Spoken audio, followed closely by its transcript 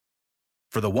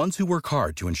For the ones who work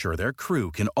hard to ensure their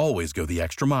crew can always go the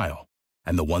extra mile,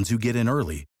 and the ones who get in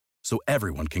early so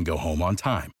everyone can go home on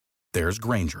time, there's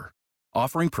Grainger,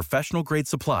 offering professional-grade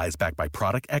supplies backed by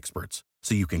product experts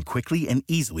so you can quickly and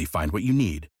easily find what you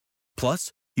need.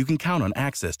 Plus, you can count on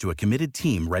access to a committed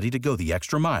team ready to go the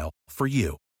extra mile for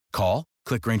you. Call,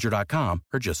 click Grainger.com,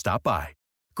 or just stop by.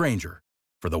 Grainger,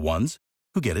 for the ones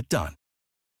who get it done.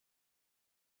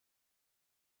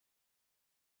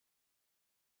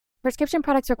 Prescription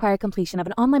products require completion of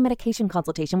an online medication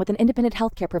consultation with an independent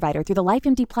healthcare provider through the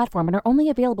LifeMD platform and are only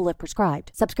available if prescribed.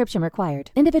 Subscription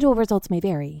required. Individual results may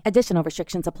vary. Additional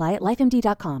restrictions apply at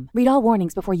lifemd.com. Read all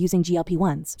warnings before using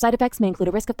GLP-1s. Side effects may include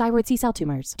a risk of thyroid C-cell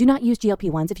tumors. Do not use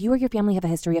GLP-1s if you or your family have a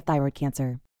history of thyroid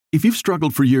cancer. If you've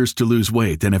struggled for years to lose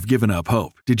weight and have given up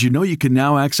hope, did you know you can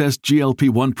now access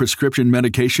GLP-1 prescription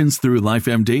medications through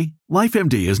LifeMD?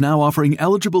 LifeMD is now offering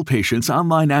eligible patients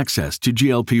online access to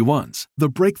GLP-1s, the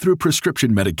breakthrough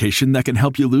prescription medication that can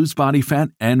help you lose body fat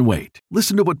and weight.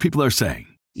 Listen to what people are saying.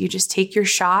 You just take your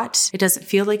shot. It doesn't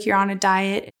feel like you're on a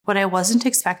diet. What I wasn't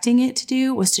expecting it to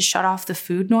do was to shut off the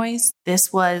food noise.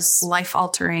 This was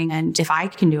life-altering, and if I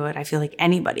can do it, I feel like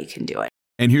anybody can do it.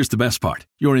 And here's the best part.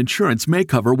 Your insurance may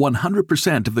cover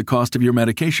 100% of the cost of your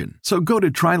medication. So go to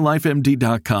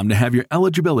TryLifeMD.com to have your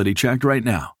eligibility checked right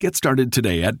now. Get started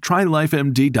today at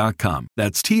TryLifeMD.com.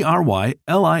 That's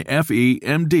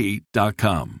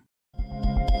TryLifeMD.com.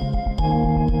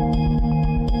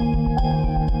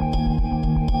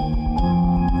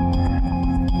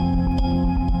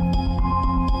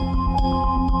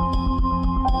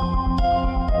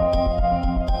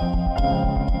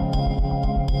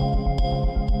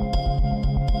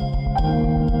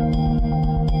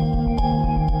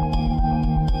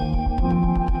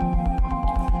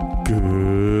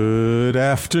 Good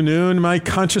afternoon, my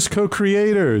conscious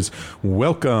co-creators.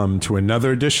 Welcome to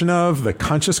another edition of the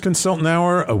Conscious Consultant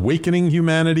Hour, Awakening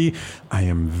Humanity. I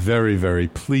am very, very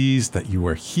pleased that you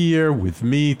are here with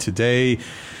me today.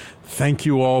 Thank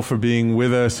you all for being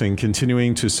with us and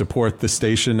continuing to support the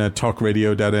station at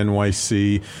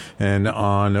talkradio.nyc and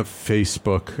on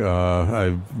Facebook.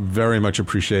 I very much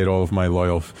appreciate all of my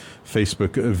loyal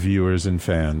Facebook viewers and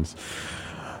fans.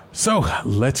 So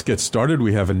let's get started.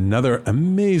 We have another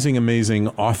amazing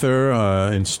author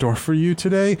in store for you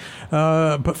today.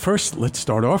 But first, let's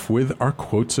start off with our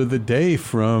quotes of the day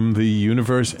from the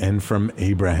universe and from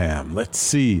Abraham. Let's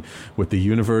see what the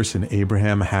universe and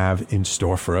Abraham have in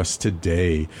store for us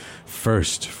today.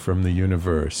 First, from the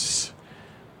universe.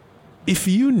 If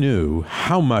you knew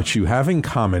how much you have in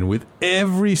common with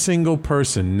every single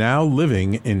person now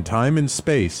living in time and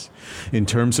space, in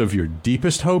terms of your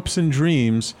deepest hopes and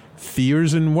dreams,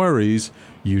 fears and worries,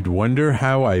 you'd wonder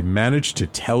how I managed to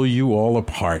tell you all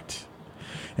apart.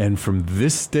 And from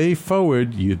this day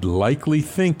forward, you'd likely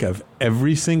think of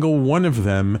every single one of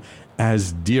them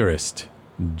as dearest,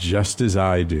 just as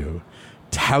I do.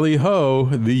 Tally-ho,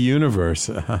 the universe.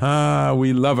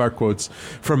 We love our quotes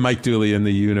from Mike Dooley in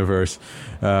the universe,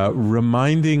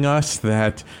 reminding us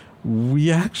that we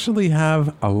actually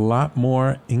have a lot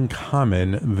more in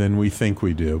common than we think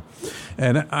we do.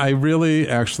 And I really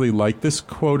actually like this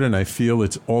quote, and I feel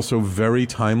it's also very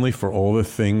timely for all the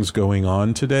things going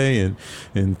on today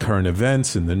in current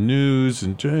events, in the news,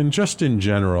 and just in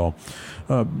general,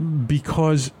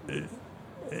 because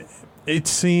it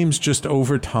seems just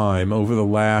over time, over the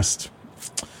last,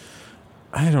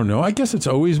 I don't know, I guess it's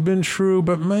always been true,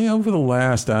 but over the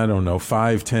last,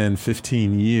 5, 10,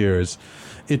 15 years,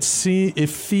 it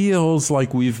feels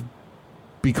like we've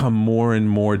become more and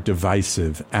more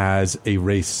divisive as a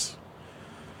race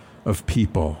of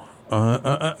people.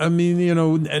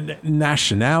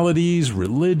 Nationalities,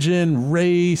 religion,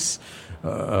 race,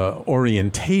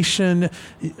 orientation,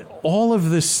 all of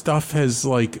this stuff has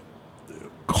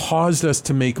caused us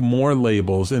to make more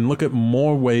labels and look at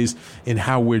more ways in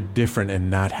how we're different and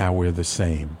not how we're the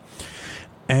same.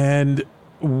 And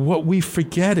what we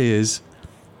forget is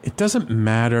it doesn't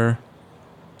matter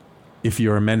if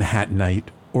you're a Manhattanite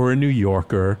or a New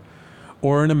Yorker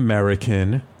or an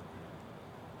American.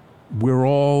 We're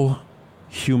all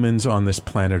humans on this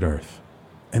planet Earth,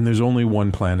 and there's only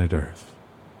one planet Earth.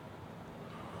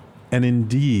 And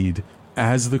indeed,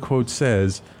 as the quote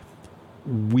says,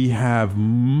 we have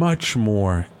much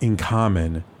more in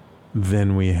common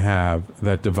than we have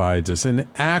that divides us. And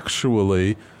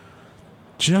actually,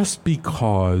 just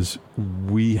because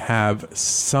we have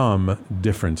some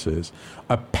differences,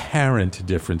 apparent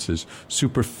differences,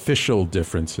 superficial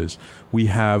differences, we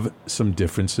have some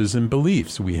differences in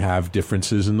beliefs. We have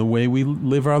differences in the way we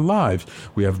live our lives.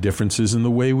 We have differences in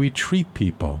the way we treat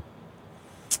people.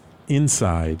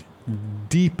 Inside,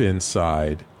 deep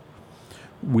inside,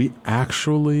 we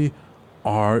actually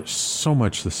are so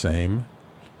much the same,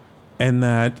 and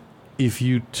that if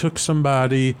you took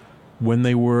somebody when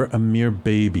they were a mere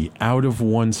baby out of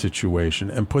one situation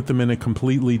and put them in a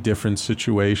completely different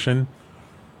situation,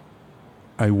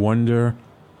 I wonder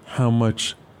how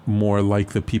much more like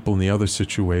the people in the other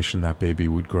situation that baby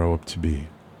would grow up to be.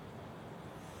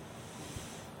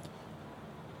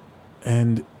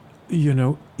 And, you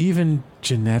know, even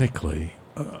genetically,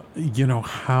 you know,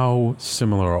 how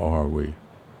similar are we?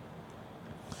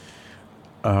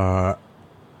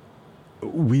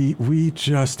 We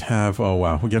just have, oh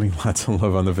wow, we're getting lots of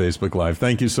love on the Facebook Live.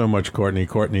 Thank you so much, Courtney.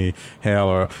 Courtney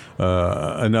Hale,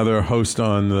 another host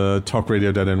on the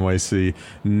talkradio.nyc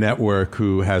network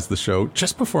who has the show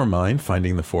just before mine,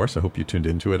 Finding the Force. I hope you tuned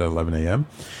into it at 11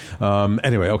 a.m.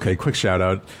 Anyway, okay, quick shout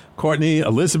out. Courtney,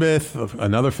 Elizabeth,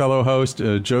 another fellow host,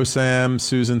 Joe Sam,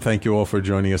 Susan, thank you all for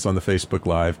joining us on the Facebook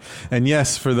Live. And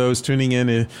yes, for those tuning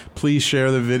in, please share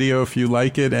the video if you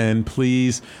like it, and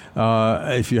please,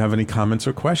 if you have any comments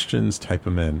or questions, type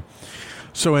them in.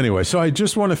 So anyway, so I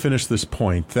just want to finish this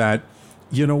point that,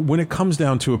 you know, when it comes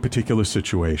down to a particular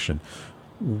situation,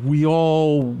 we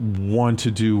all want to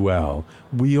do well.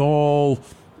 We all,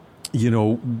 you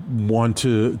know, want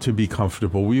to be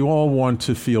comfortable. We all want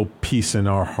to feel peace in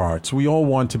our hearts. We all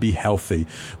want to be healthy.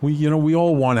 We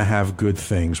all want to have good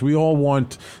things. We all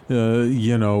want,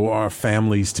 our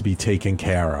families to be taken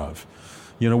care of.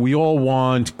 You know, we all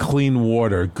want clean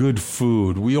water, good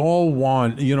food. We all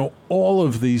want, all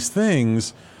of these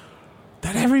things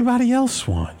that everybody else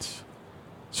wants.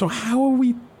 So how are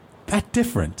we that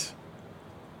different?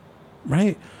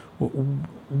 Right?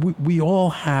 We all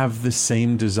have the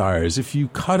same desires. If you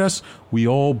cut us, we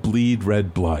all bleed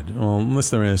red blood. Well,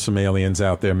 unless there are some aliens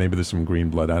out there, maybe there's some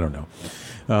green blood. I don't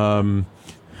know.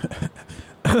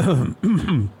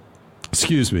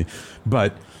 Excuse me.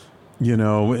 But,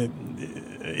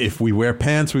 if we wear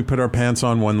pants, we put our pants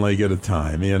on one leg at a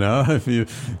time. If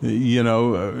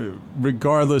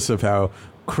regardless of how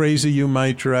crazy you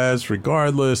might dress,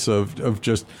 regardless of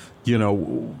just,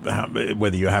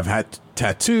 whether you have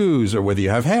tattoos or whether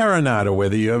you have hair or not, or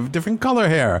whether you have different color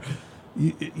hair,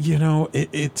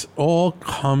 it all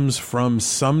comes from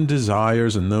some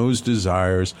desires, and those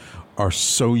desires are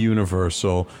so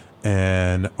universal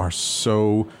and are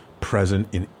so present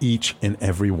in each and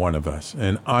every one of us.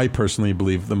 And I personally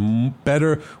believe the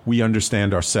better we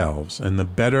understand ourselves and the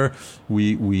better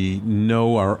we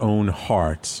know our own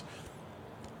hearts,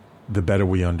 the better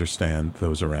we understand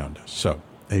those around us. So,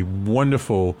 a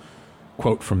wonderful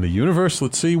quote from the universe.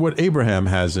 Let's see what Abraham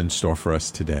has in store for us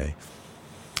today.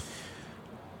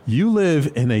 You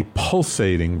live in a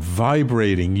pulsating,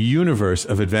 vibrating universe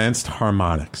of advanced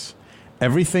harmonics.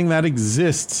 Everything that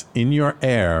exists in your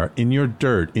air, in your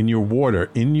dirt, in your water,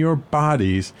 in your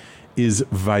bodies is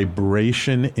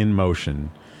vibration in motion.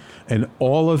 And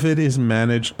all of it is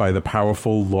managed by the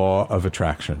powerful law of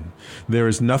attraction. There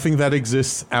is nothing that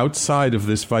exists outside of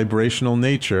this vibrational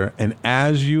nature, and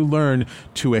as you learn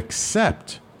to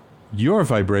accept your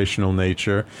vibrational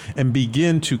nature and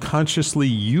begin to consciously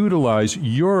utilize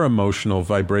your emotional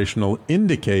vibrational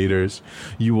indicators,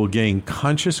 you will gain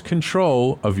conscious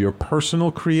control of your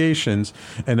personal creations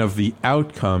and of the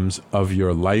outcomes of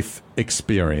your life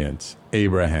experience.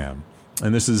 Abraham.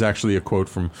 And this is actually a quote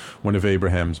from one of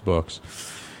Abraham's books.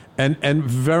 And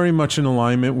very much in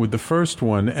alignment with the first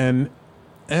one. And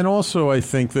also I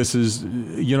think this is,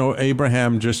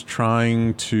 Abraham just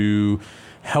trying to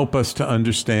help us to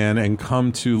understand and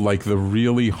come to like the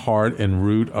really heart and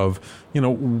root of,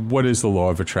 what is the law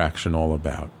of attraction all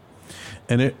about?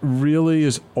 And it really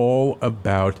is all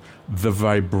about the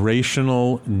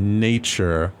vibrational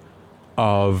nature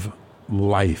of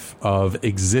life, of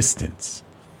existence.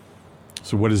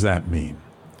 So what does that mean?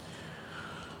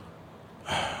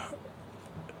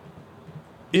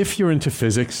 If you're into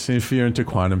physics, if you're into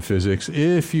quantum physics,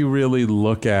 if you really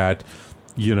look at,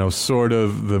 sort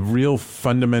of the real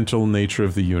fundamental nature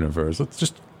of the universe, let's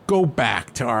just go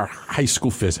back to our high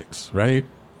school physics, right?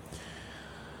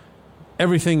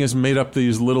 Everything is made up of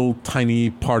these little tiny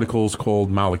particles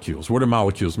called molecules. What are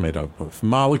molecules made up of?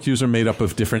 Molecules are made up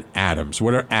of different atoms.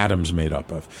 What are atoms made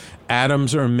up of?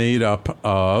 Atoms are made up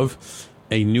of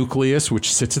a nucleus,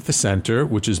 which sits at the center,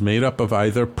 which is made up of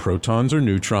either protons or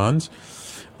neutrons,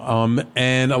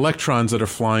 and electrons that are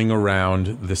flying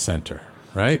around the center,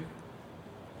 right?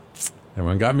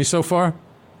 Everyone got me so far?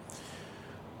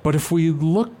 But if we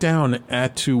look down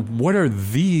to what are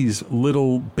these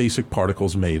little basic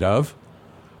particles made of,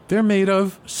 they're made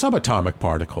of subatomic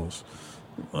particles,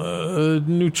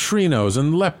 neutrinos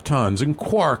and leptons and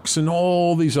quarks and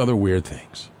all these other weird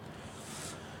things.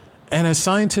 And as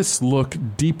scientists look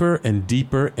deeper and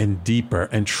deeper and deeper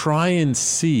and try and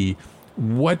see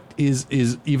what is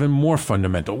even more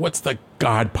fundamental, what's the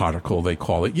God particle, they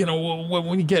call it. You know,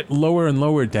 when you get lower and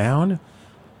lower down,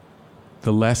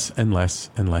 the less and less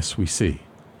and less we see.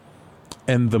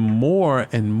 And the more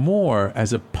and more,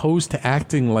 as opposed to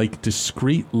acting like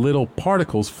discrete little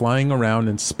particles flying around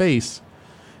in space,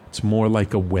 it's more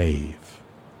like a wave.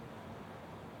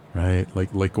 Right?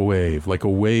 Like a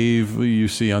wave you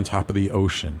see on top of the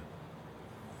ocean.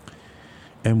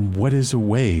 And what is a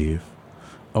wave?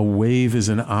 A wave is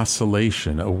an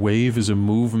oscillation. A wave is a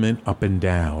movement up and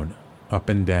down, up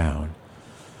and down.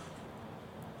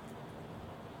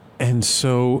 And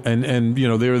so, and you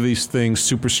know, there are these things,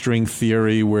 superstring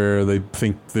theory, where they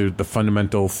think the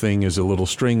fundamental thing is a little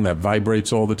string that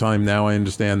vibrates all the time. Now I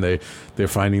understand they're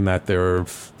finding that the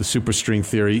superstring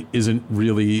theory isn't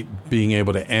really being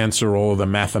able to answer all of the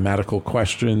mathematical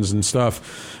questions and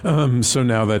stuff. So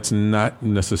now that's not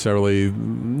necessarily,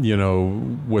 you know,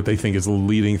 what they think is the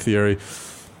leading theory.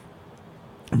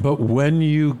 But when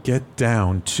you get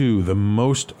down to the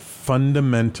most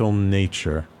fundamental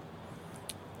nature,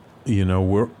 you know,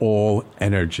 we're all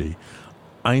energy.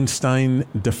 Einstein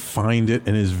defined it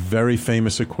in his very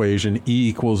famous equation, E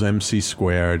equals mc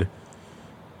squared.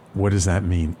 What does that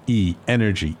mean? E,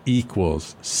 energy,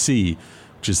 equals C,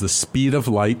 which is the speed of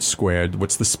light squared.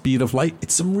 What's the speed of light?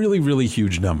 It's some really, really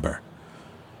huge number.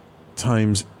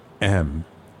 Times M.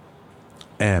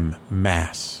 M,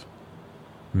 mass,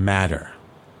 matter.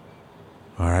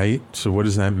 All right, so what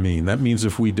does that mean? That means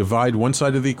if we divide one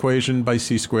side of the equation by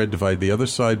c squared, divide the other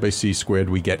side by c squared,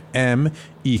 we get m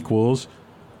equals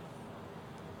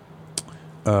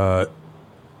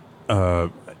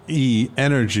E,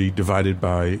 energy, divided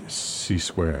by c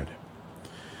squared.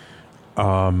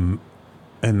 And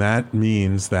that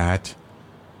means that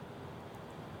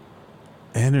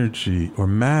energy or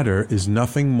matter is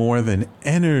nothing more than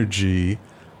energy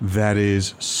that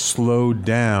is slowed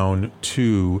down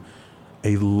to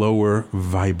a lower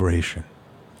vibration.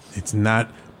 It's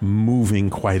not moving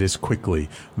quite as quickly.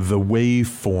 The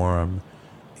waveform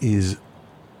is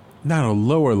not a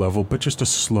lower level, but just a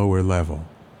slower level.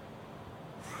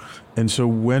 And so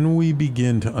when we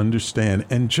begin to understand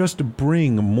and just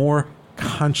bring more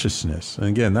consciousness, and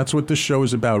again, that's what this show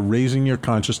is about, raising your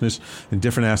consciousness in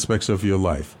different aspects of your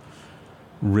life.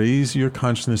 Raise your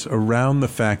consciousness around the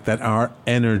fact that our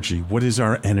energy, what is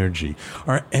our energy?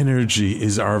 Our energy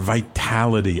is our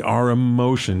vitality, our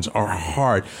emotions, our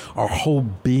heart, our whole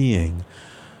being.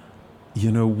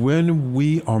 You know, when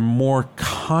we are more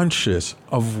conscious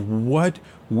of what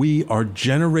we are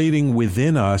generating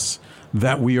within us,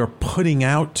 that we are putting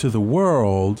out to the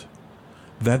world,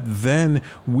 that then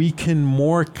we can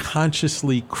more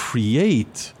consciously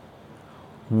create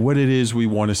what it is we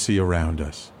want to see around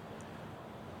us.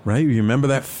 Right? You remember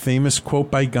that famous quote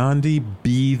by Gandhi,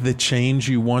 be the change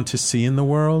you want to see in the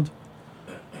world?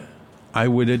 I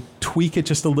would tweak it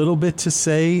just a little bit to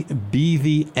say, be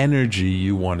the energy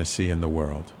you want to see in the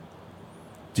world.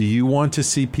 Do you want to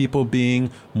see people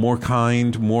being more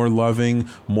kind, more loving,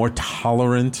 more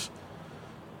tolerant,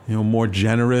 you know, more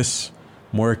generous,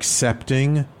 more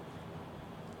accepting?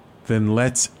 Then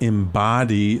let's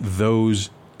embody those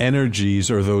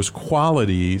energies or those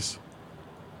qualities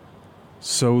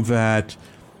so that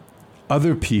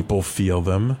other people feel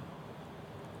them.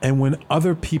 And when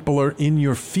other people are in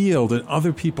your field and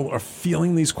other people are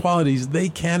feeling these qualities, they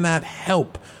cannot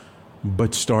help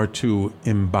but start to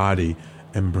embody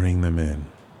and bring them in.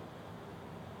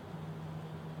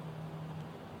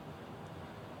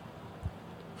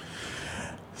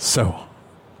 So,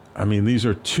 I mean, these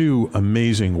are two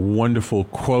amazing, wonderful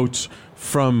quotes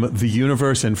from the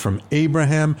universe and from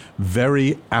Abraham,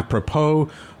 very apropos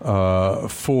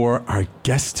for our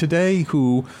guest today,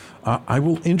 who I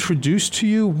will introduce to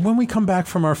you when we come back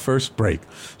from our first break.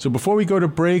 So before we go to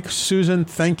break, Susan,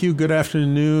 thank you. Good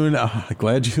afternoon.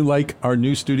 Glad you like our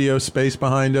new studio space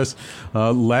behind us.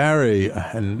 Larry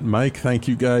and Mike, thank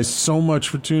you guys so much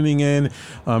for tuning in.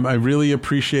 I really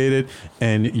appreciate it.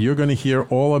 And you're going to hear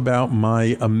all about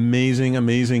my amazing,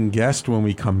 amazing guest when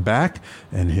we come back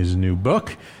and his new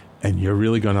book. And you're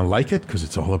really going to like it because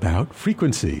it's all about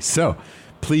frequency. So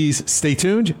please stay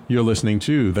tuned. You're listening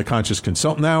to The Conscious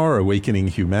Consultant Hour, Awakening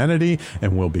Humanity,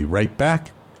 and we'll be right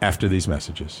back after these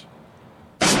messages.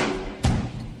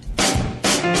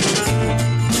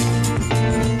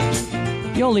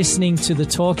 You're listening to the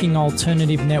Talking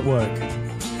Alternative Network.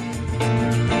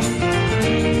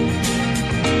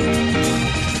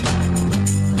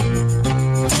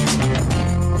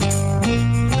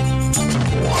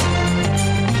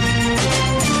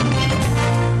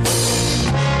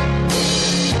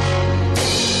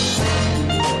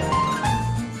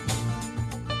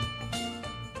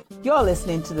 You're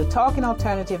listening to the Talking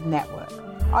Alternative Network.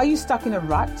 Are you stuck in a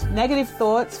rut? Negative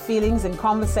thoughts, feelings, and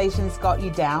conversations got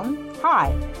you down?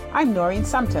 Hi, I'm Noreen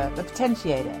Sumter, the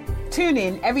Potentiator. Tune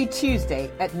in every Tuesday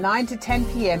at 9 to 10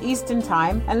 p.m. Eastern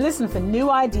Time and listen for new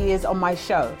ideas on my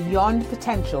show, Beyond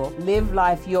Potential, Live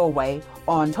Life Your Way,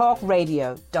 on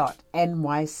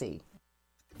talkradio.nyc.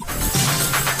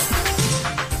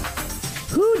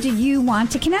 Who do you want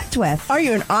to connect with? Are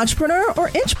you an entrepreneur or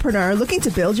intrapreneur looking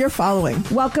to build your following?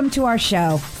 Welcome to our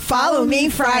show, Follow Me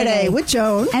Friday with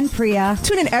Joan and Priya.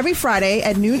 Tune in every Friday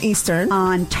at noon Eastern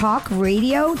on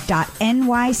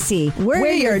talkradio.nyc.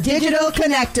 We're your digital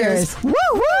connectors. Woo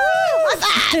woo!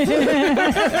 What's that?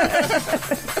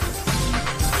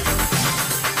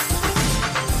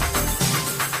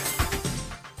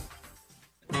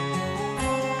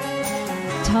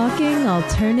 Talking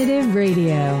Alternative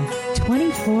Radio,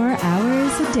 24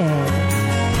 hours a day.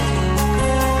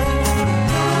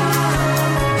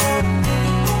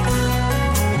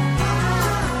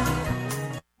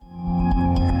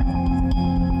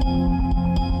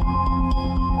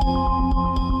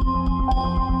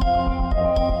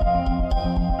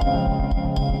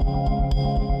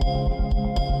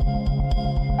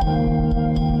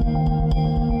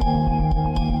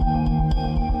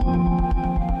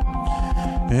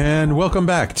 And welcome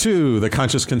back to the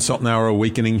Conscious Consultant Hour,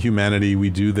 Awakening Humanity.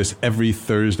 We do this every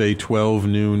Thursday, 12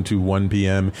 noon to 1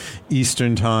 p.m.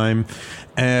 Eastern Time.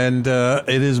 And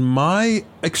it is my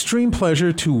extreme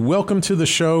pleasure to welcome to the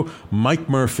show Mike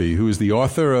Murphy, who is the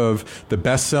author of the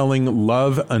best-selling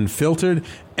Love Unfiltered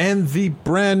and the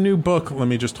brand new book. Let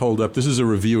me just hold up. This is a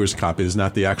reviewer's copy. It's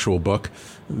not the actual book.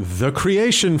 The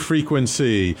Creation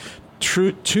Frequency.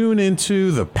 Tune into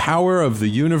the power of the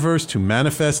universe to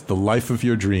manifest the life of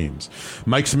your dreams.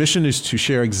 Mike's mission is to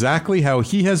share exactly how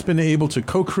he has been able to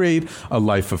co-create a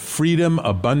life of freedom,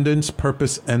 abundance,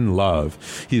 purpose, and love.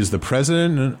 He is the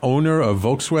president and owner of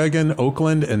Volkswagen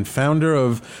Oakland and founder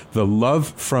of the Love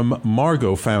from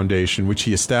Margot Foundation, which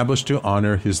he established to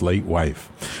honor his late wife.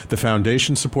 The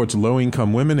foundation supports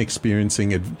low-income women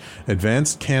experiencing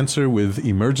advanced cancer with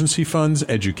emergency funds,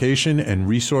 education, and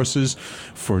resources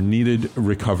for needed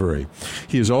recovery.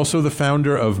 He is also the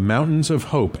founder of Mountains of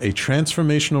Hope, a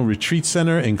transformational retreat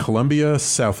center in Colombia,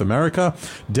 South America,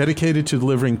 dedicated to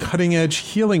delivering cutting-edge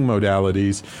healing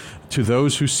modalities to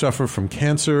those who suffer from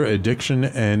cancer, addiction,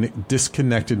 and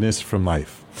disconnectedness from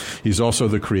life. He's also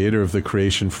the creator of the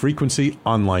Creation Frequency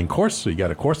online course, so you got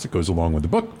a course that goes along with the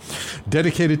book,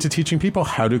 dedicated to teaching people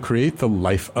how to create the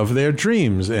life of their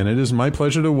dreams. And it is my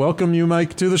pleasure to welcome you,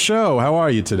 Mike, to the show. How are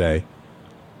you today?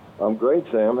 I'm great,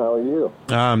 Sam. How are you?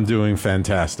 I'm doing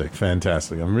fantastic.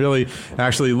 I'm really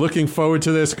actually looking forward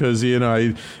to this because, you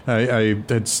know, I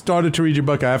had started to read your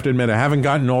book. I have to admit, I haven't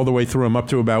gotten all the way through. I'm up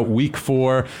to about week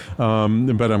 4,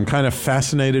 but I'm kind of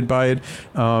fascinated by it.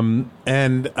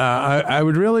 And I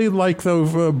would really like,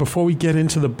 though, before we get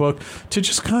into the book, to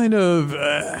just kind of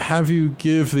have you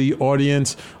give the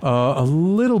audience a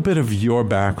little bit of your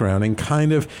background and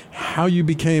kind of how you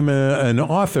became an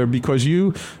author, because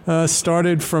you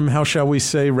started from, how shall we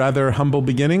say, rather humble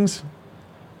beginnings?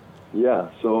 Yeah,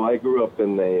 so I grew up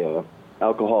in a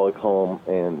alcoholic home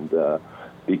and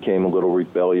became a little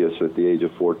rebellious at the age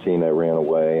of 14. I ran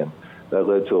away, and that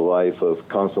led to a life of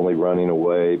constantly running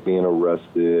away, being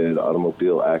arrested,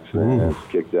 automobile accidents,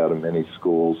 kicked out of many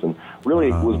schools, and really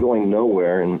was going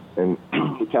nowhere. And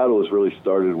the catalyst really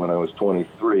started when I was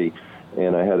 23,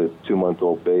 and I had a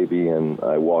 2-month-old baby, and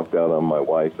I walked out on my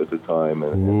wife at the time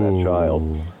and that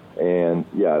child. And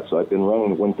yeah, so I've been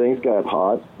running. When things got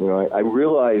hot, you know, I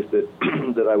realized that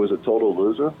that I was a total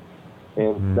loser,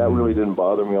 and that really didn't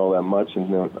bother me all that much.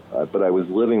 And but I was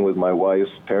living with my wife's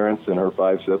parents and her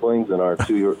 5 siblings and our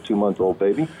 2-month-old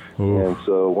baby. And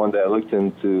so one day I looked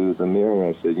into the mirror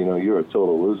and I said, you know, you're a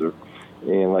total loser.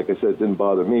 And like I said, it didn't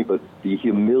bother me, but the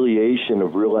humiliation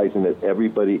of realizing that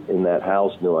everybody in that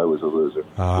house knew I was a loser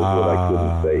was what I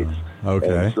couldn't face.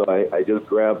 Okay. And so I just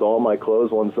grabbed all my clothes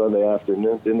one Sunday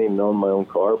afternoon, didn't even own my own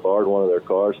car, borrowed one of their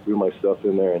cars, threw my stuff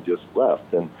in there, and just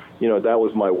left. And, you know, that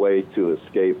was my way to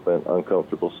escape an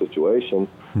uncomfortable situation.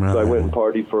 Right. So I went and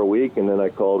partied for a week, and then I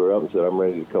called her up and said, I'm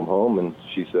ready to come home. And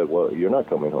she said, well, you're not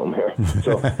coming home here.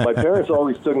 So my parents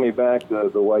always took me back.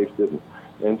 The wife didn't.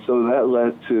 And so that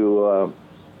led to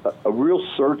a real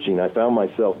searching. I found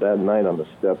myself that night on the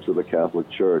steps of the Catholic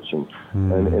Church, and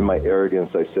in my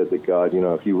arrogance, I said to God, you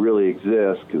know, if you really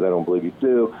exist, because I don't believe you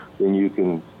do, then you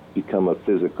can become a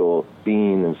physical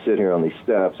being and sit here on these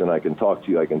steps, and I can talk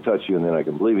to you, I can touch you, and then I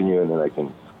can believe in you, and then I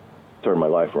can turn my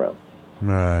life around.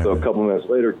 Right. So a couple of minutes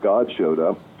later, God showed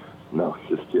up, No,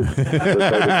 just kidding. But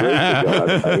by the grace of God,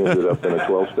 I ended up in a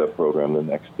 12-step program the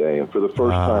next day. And for the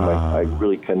first time, I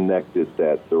really connected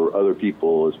that there were other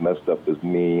people as messed up as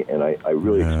me, and I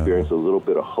really experienced a little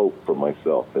bit of hope for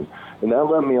myself. And that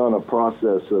led me on a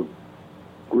process of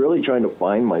really trying to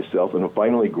find myself and to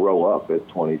finally grow up at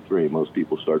 23. Most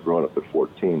people start growing up at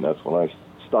 14. That's when I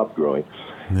stopped growing.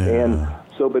 Yeah. And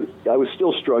so, but I was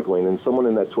still struggling, and someone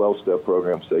in that 12-step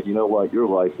program said, you know what, your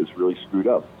life is really screwed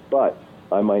up, but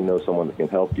I might know someone that can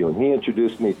help you. And he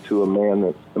introduced me to a man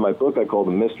that, in my book, I called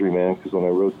him Mystery Man, because when I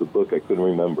wrote the book, I couldn't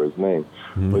remember his name.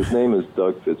 But his name is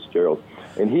Doug Fitzgerald.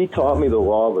 And he taught me the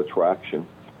law of attraction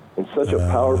in such a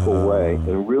powerful way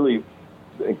and really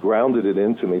grounded it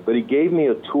into me. But he gave me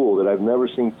a tool that I've never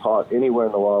seen taught anywhere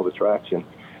in the law of attraction,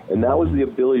 and that was the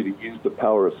ability to use the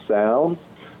power of sound,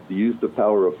 to use the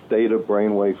power of theta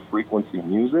brainwave frequency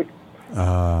music,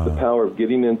 the power of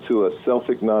getting into a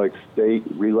self-hypnotic state,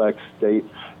 relaxed state,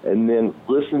 and then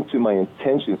listen to my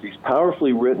intentions. These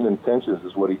powerfully written intentions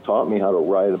is what he taught me how to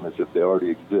write them as if they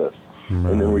already exist,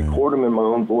 and then record them in my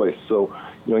own voice. So,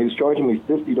 he was charging me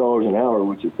 $50 an hour,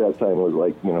 which at that time was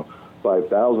like,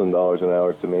 $5,000 an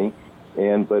hour to me.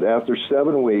 But after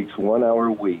 7 weeks, 1 hour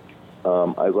a week,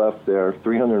 I left there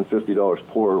 $350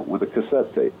 poor with a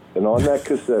cassette tape. And on that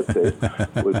cassette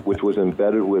tape, which was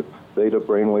embedded with theta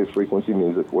brainwave frequency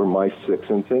music, were my 6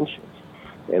 intentions.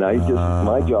 And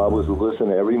my job was to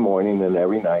listen every morning and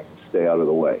every night, stay out of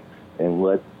the way, and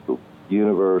let the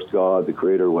universe, God, the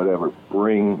creator, whatever,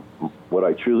 bring what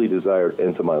I truly desired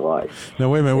into my life. Now,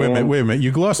 wait a minute.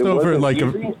 You glossed over like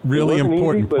a really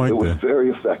important point there. It was very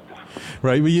effective.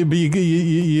 Right, but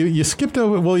you skipped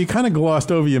over. Well, you kind of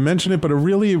glossed over. You mentioned it, but a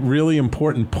really, really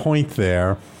important point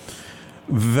there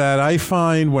that I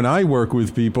find when I work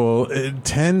with people, it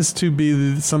tends to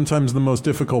be sometimes the most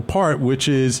difficult part, which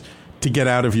is to get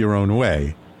out of your own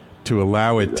way, to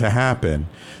allow it to happen.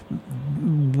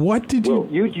 What did you? Well,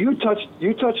 you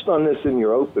touched on this in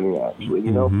your opening. Actually,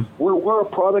 we're a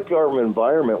product of our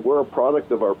environment. We're a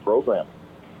product of our program.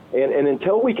 And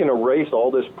until we can erase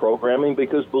all this programming,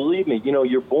 because believe me,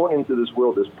 you're born into this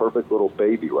world, this perfect little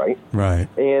baby, right? Right.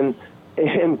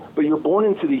 But you're born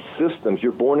into these systems.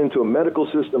 You're born into a medical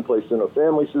system, placed in a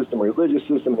family system, a religious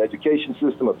system, an education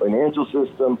system, a financial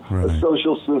system, a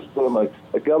social system,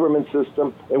 a government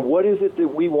system. And what is it that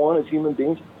we want as human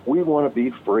beings? We want to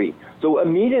be free. So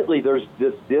immediately there's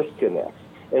this disconnect.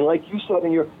 And like you said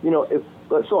in your,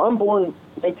 so I'm born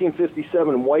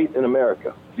 1957, white in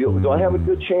America. Do I have a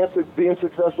good chance of being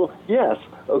successful? Yes.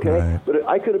 Okay. Right. But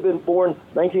I could have been born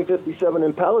 1957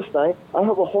 in Palestine. I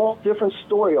have a whole different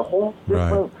story, a whole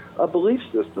different belief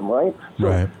system, right?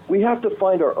 So we have to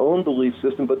find our own belief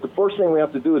system, but the first thing we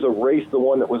have to do is erase the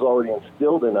one that was already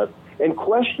instilled in us and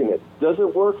question it. Does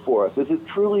it work for us? Is it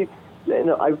truly...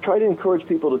 I try to encourage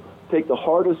people to take the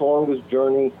hardest, longest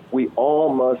journey we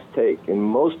all must take. And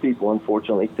most people,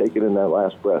 unfortunately, take it in that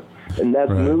last breath. And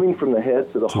that's moving from the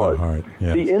head to the heart.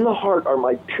 Yes. See, in the heart are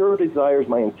my pure desires,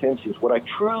 my intentions, what I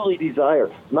truly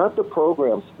desire, not the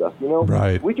program stuff.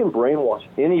 We can brainwash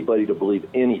anybody to believe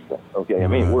anything. Okay, I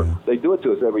mean, they do it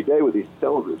to us every day with these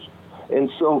televisions. And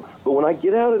so, but when I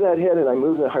get out of that head and I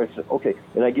move to the heart, I say, okay,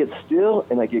 and I get still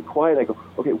and I get quiet, I go,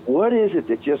 okay, what is it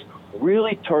that just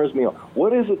really turns me on?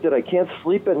 What is it that I can't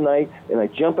sleep at night and I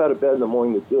jump out of bed in the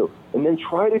morning to do? And then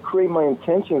try to create my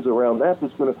intentions around that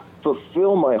that's going to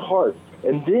fulfill my heart.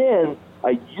 And then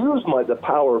I use the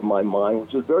power of my mind,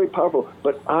 which is very powerful,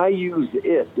 but I use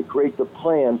it to create the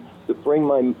plan to bring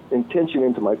my intention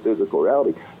into my physical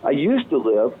reality. I used to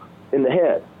live in the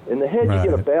head. In the head, you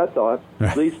get a bad thought,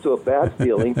 leads to a bad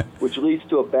feeling, which leads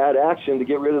to a bad action to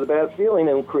get rid of the bad feeling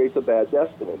and creates a bad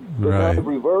destiny. But now the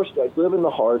reversed, I live in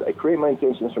the heart, I create my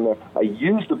intentions from there. I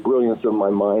use the brilliance of my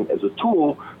mind as a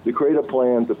tool to create a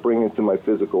plan to bring into my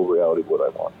physical reality what I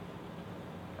want.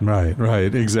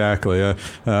 Right, exactly.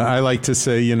 I like to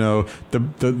say,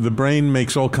 the brain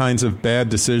makes all kinds of bad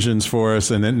decisions for us,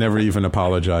 and it never even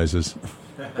apologizes.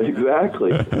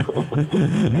 Exactly.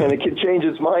 And it can change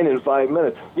its mind in 5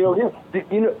 minutes.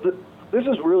 This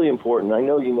is really important. I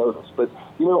know you know this, but,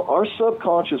 our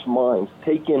subconscious minds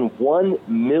take in 1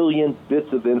 million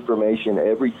bits of information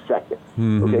every second,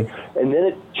 okay? And then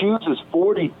it chooses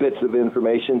 40 bits of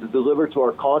information to deliver to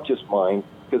our conscious mind,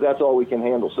 because that's all we can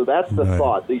handle. So that's the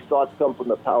thought. These thoughts come from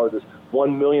the power of this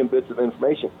 1 million bits of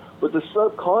information. But the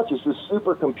subconscious, this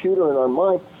supercomputer in our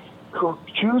mind,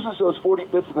 chooses those 40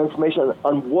 bits of information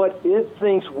on what it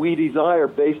thinks we desire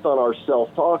based on our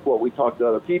self-talk, what we talk to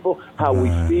other people, how we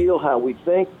feel, how we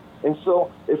think. And so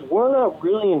if we're not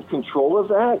really in control of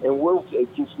that and we're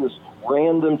just this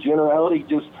random generality,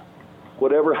 just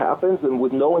whatever happens and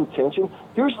with no intention.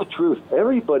 Here's the truth.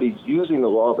 Everybody's using the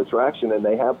law of attraction, and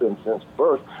they have been since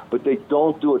birth, but they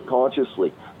don't do it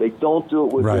consciously. They don't do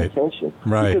it with intention.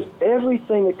 Right. Because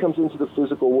everything that comes into the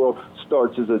physical world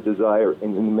starts as a desire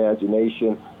and an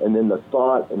imagination, and then the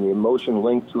thought and the emotion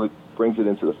linked to it brings it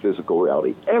into the physical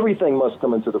reality. Everything must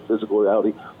come into the physical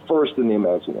reality first in the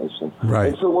imagination. Right.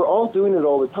 And so we're all doing it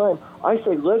all the time. I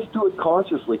say, let's do it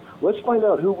consciously. Let's find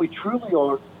out who we truly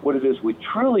are, what it is we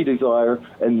truly desire,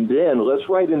 and then let's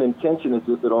write an intention as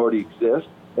if it already exists.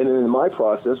 And then in my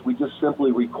process, we just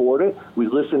simply record it. We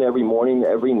listen every morning,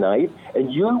 every night,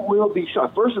 and you will be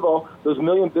shocked. First of all, those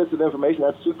million bits of information,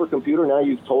 that supercomputer, now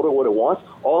you've told it what it wants.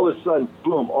 All of a sudden,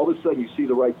 boom, all of a sudden you see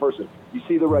the right person. You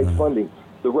see the right funding.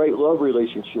 The right love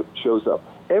relationship shows up.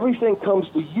 Everything comes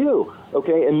to you,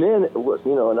 okay? And then,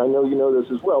 and I know you know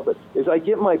this as well, but as I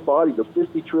get my body, the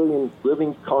 50 trillion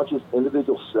living conscious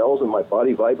individual cells in my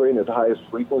body vibrating at the highest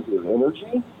frequency of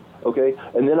energy, okay?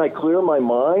 And then I clear my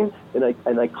mind, and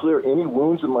I clear any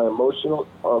wounds in my emotional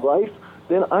life,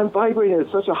 then I'm vibrating at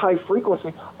such a high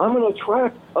frequency, I'm going to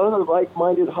attract other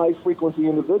like-minded high-frequency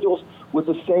individuals with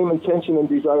the same intention and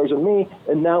desires of me,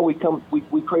 and now we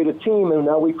create a team, and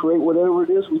now we create whatever it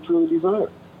is we truly desire.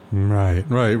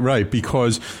 Right.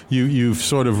 Because you've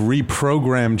sort of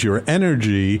reprogrammed your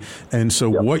energy, and so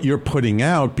what you're putting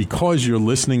out, because you're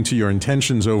listening to your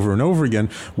intentions over and over again,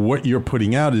 what you're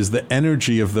putting out is the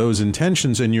energy of those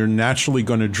intentions, and you're naturally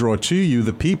going to draw to you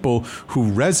the people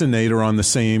who resonate or on the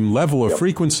same level or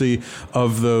frequency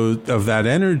of that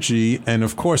energy, and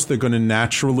of course they're going to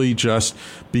naturally just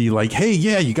be like, hey,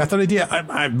 yeah, you got that idea?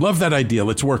 I love that idea.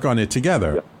 Let's work on it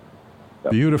together.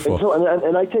 Beautiful.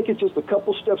 And I take it just a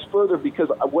couple steps further, because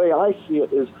the way I see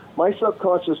it is my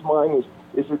subconscious mind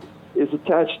is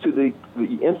attached to the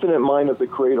infinite mind of the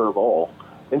creator of all.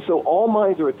 And so all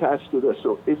minds are attached to this.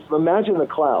 So imagine the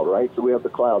cloud, right? So we have the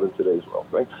cloud in today's world,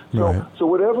 right? So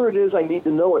whatever it is I need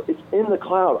to know, it's in the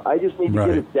cloud. I just need to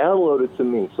get it downloaded to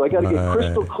me. So I got to get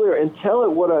crystal clear and tell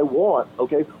it what I want,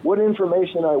 okay? What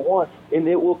information I want, and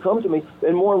it will come to me.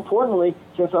 And more importantly,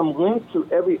 since I'm linked to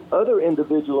every other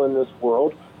individual in this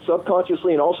world,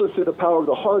 subconsciously and also through the power of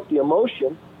the heart, the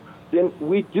emotion, then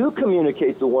we do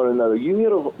communicate to one another. You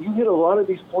hit a lot of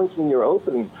these points in your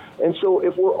opening. And so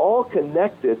if we're all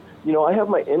connected, I have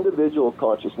my individual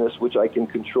consciousness, which I can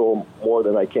control more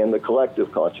than I can the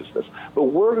collective consciousness. But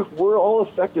we're all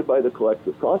affected by the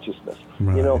collective consciousness,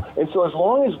 And so as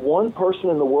long as one person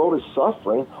in the world is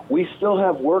suffering, we still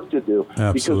have work to do.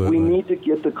 Absolutely. Because we need to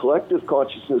get the collective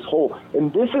consciousness whole.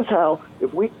 And this is how,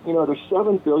 if we, there's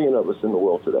 7 billion of us in the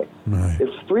world today. If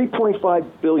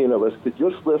 3.5 billion of us could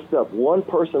just lift up one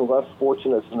person less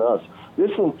fortunate than us,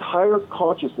 this entire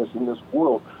consciousness in this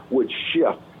world would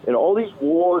shift. And all these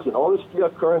wars and all this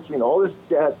fiat currency and all this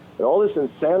debt and all this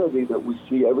insanity that we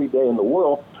see every day in the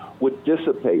world would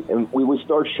dissipate. And we would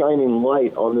start shining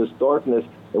light on this darkness,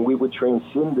 and we would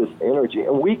transcend this energy.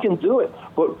 And we can do it.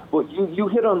 But you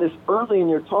hit on this early in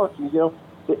your talk,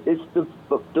 it's the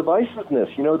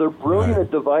divisiveness. They're brilliant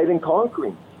at divide and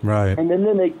conquering. Right. And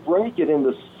then they break it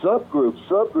into subgroup.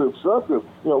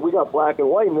 We got black and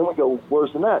white, and then we go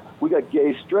worse than that. We got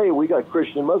gay, straight, we got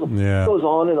Christian, Muslim. Yeah. It goes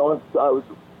on and on.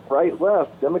 Right,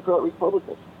 left, Democrat,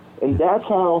 Republican. And that's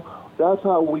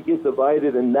how we get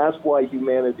divided, and that's why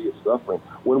humanity is suffering.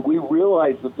 When we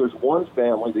realize that there's one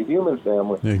family, the human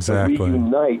family, exactly. and we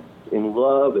unite in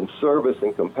love and service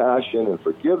and compassion and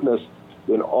forgiveness,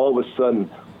 then all of a sudden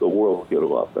the world will get a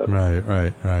lot better.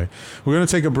 Right. We're going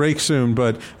to take a break soon,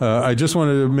 but I just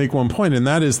wanted to make one point, and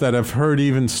that is that I've heard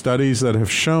even studies that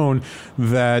have shown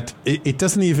that it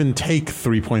doesn't even take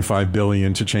 3.5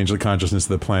 billion to change the consciousness of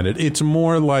the planet. It's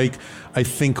more like, I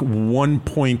think,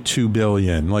 1.2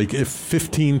 billion, like if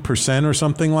 15% or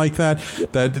something like that,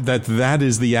 that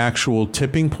is the actual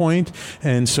tipping point.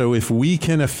 And so if we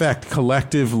can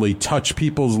collectively touch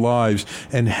people's lives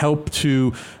and help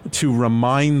to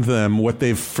remind them what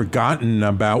they've forgotten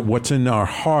about, what's in our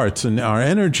hearts and our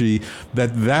energy,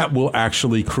 that will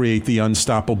actually create the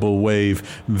unstoppable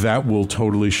wave that will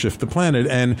totally shift the planet.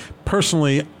 And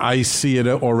personally, I see it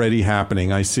already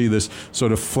happening. I see this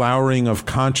sort of flowering of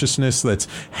consciousness that's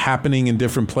happening in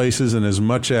different places. And as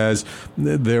much as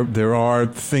there are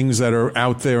things that are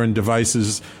out there and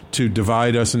devices to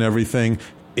divide us and everything,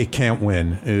 it can't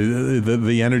win.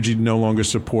 The energy no longer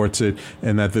supports it,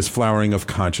 and that this flowering of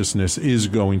consciousness is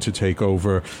going to take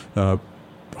over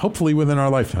hopefully within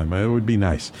our lifetime. It would be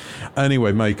nice.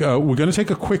 Anyway, Mike, we're going to take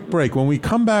a quick break. When we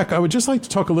come back, I would just like to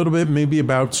talk a little bit maybe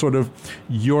about sort of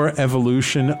your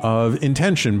evolution of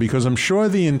intention, because I'm sure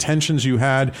the intentions you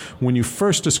had when you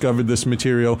first discovered this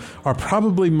material are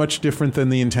probably much different than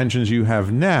the intentions you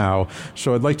have now.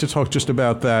 So I'd like to talk just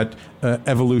about that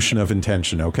evolution of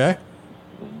intention, okay?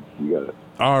 You got it.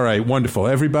 All right, wonderful.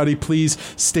 Everybody, please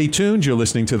stay tuned. You're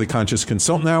listening to the Conscious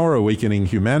Consultant Hour, Awakening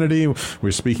Humanity.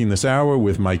 We're speaking this hour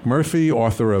with Mike Murphy,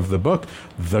 author of the book,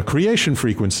 The Creation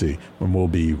Frequency, and we'll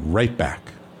be right back.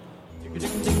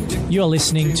 You're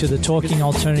listening to the Talking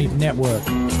Alternative Network.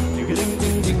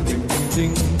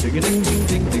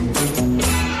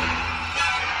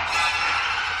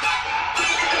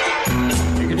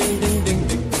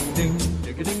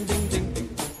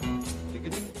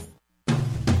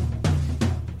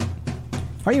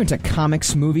 Are you into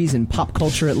comics, movies, and pop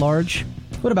culture at large?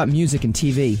 What about music and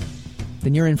TV?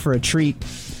 Then you're in for a treat.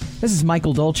 This is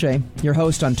Michael Dolce, your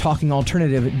host on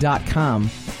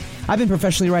TalkingAlternative.com. I've been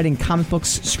professionally writing comic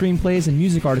books, screenplays, and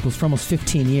music articles for almost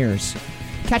 15 years.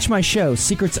 Catch my show,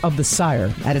 Secrets of the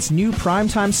Sire, at its new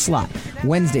primetime slot,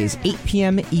 Wednesdays, 8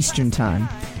 p.m. Eastern Time,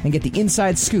 and get the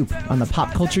inside scoop on the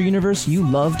pop culture universe you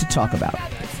love to talk about.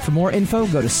 For more info,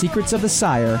 go to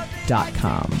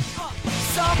secretsofthesire.com.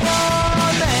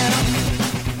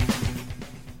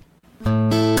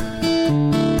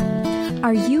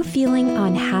 Are you feeling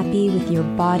unhappy with your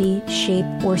body, shape,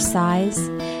 or size?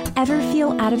 Ever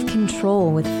feel out of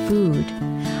control with food?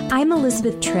 I'm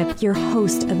Elizabeth Tripp, your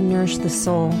host of Nourish the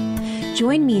Soul.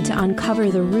 Join me to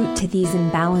uncover the root to these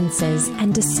imbalances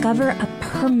and discover a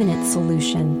permanent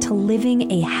solution to living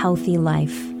a healthy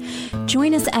life.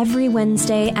 Join us every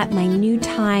Wednesday at my new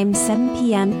time, 7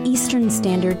 p.m. Eastern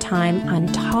Standard Time on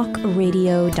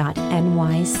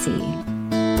talkradio.nyc.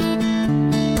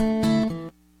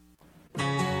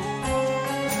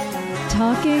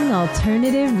 Talking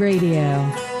Alternative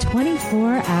Radio,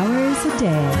 24 hours a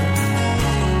day.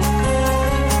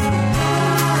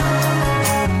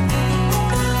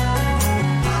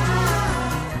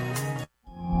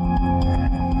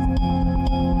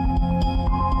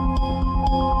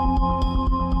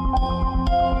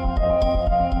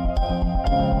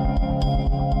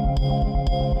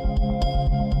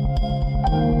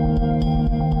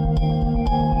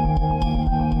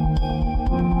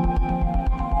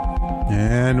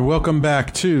 Welcome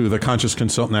back to the Conscious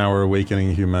Consultant Hour,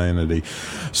 Awakening Humanity.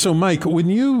 So, Mike, when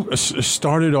you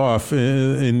started off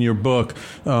in your book,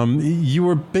 you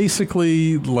were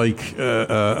basically like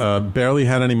barely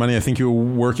had any money. I think you were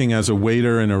working as a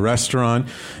waiter in a restaurant.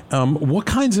 What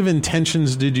kinds of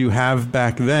intentions did you have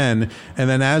back then? And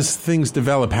then as things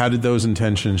develop, how did those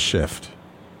intentions shift?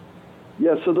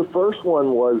 Yeah, so the first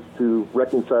one was to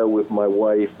reconcile with my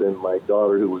wife and my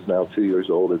daughter, who was now 2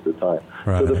 years old at the time.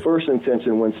 Right. So the first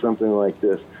intention went something like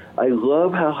this. I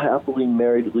love how happily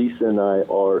married Lisa and I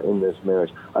are in this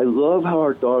marriage. I love how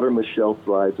our daughter Michelle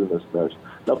thrives in this marriage.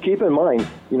 Now, keep in mind,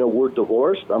 we're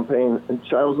divorced. I'm paying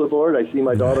child support. I see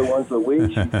my daughter once a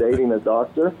week. She's dating a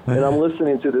doctor. And I'm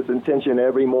listening to this intention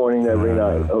every morning, every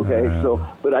night, okay?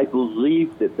 But I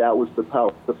believed that was the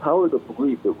power of the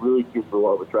belief that really gives the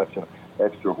law of attraction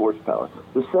extra horsepower.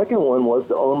 The second one was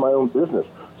to own my own business.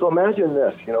 So imagine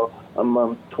this,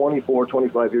 I'm 24,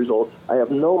 25 years old. I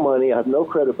have no money. I have no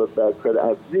credit but bad credit. I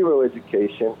have zero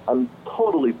education. I'm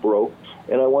totally broke,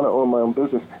 and I want to own my own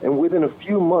business. And within a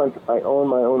few months, I own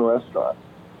my own restaurant.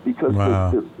 Because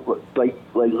like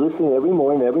listening every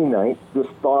morning, every night, this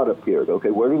thought appeared.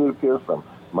 Okay, where did it appear from?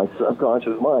 My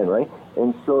subconscious mind, right?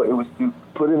 And so it was to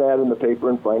put an ad in the paper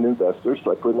and find investors.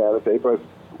 So I put an ad in the paper. I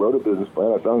wrote a business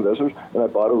plan, I found investors, and I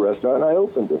bought a restaurant, and I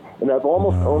opened it. And I've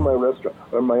almost owned my restaurant,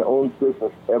 or my own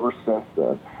business ever since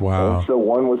then. Wow. And so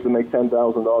one was to make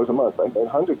 $10,000 a month. I made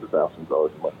hundreds of thousands of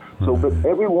dollars a month. So, but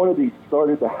every one of these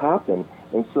started to happen,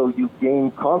 and so you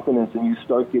gain confidence, and you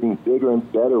start getting bigger and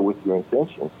better with your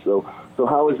intentions. So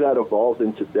how has that evolved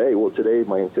in today? Well, today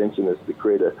my intention is to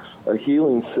create a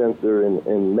healing center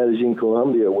in Medellin,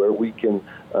 Colombia, where we can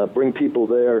bring people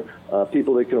there,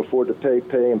 people that can afford to pay,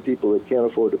 and people that can't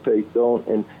afford to pay, don't.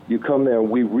 And you come there,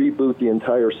 and we reboot the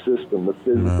entire system, the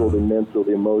physical, the mental,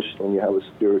 the emotional, and you have a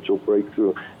spiritual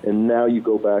breakthrough. And now you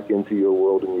go back into your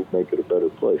world, and you make it a better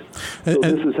place. So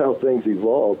this is how things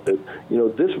evolve. That,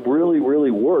 this really,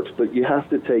 really works, but you have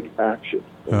to take action.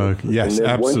 Yes, and then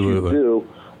absolutely. Once you do,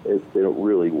 it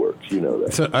really works,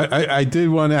 that. So I did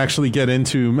want to actually get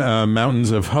into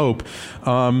Mountains of Hope,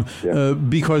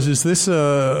 because is this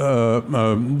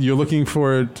you're looking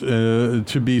for it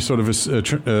to be sort of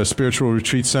a spiritual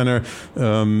retreat center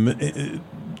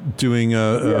doing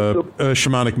a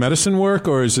shamanic medicine work,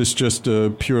 or is this just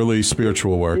purely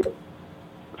spiritual work?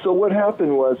 So what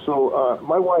happened was,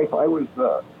 my wife,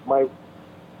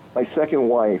 my second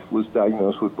wife was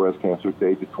diagnosed with breast cancer at the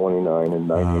age of 29, and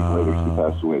 9 years later she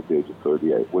passed away at the age of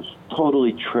 38, which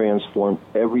totally transformed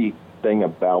everything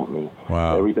about me.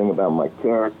 Wow. Everything about my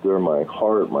character, my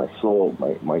heart, my soul,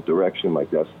 my direction, my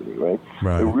destiny, right?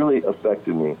 It really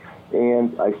affected me.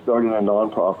 And I started a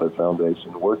nonprofit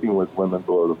foundation working with women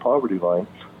below the poverty line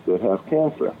that have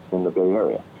cancer in the Bay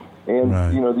Area. And,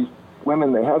 these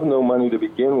women, they have no money to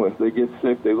begin with. They get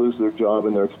sick, they lose their job,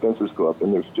 and their expenses go up,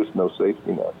 and there's just no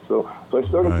safety net. So I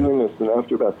started doing this, and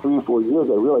after about 3 or 4 years,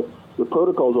 I realized the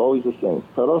protocol is always the same.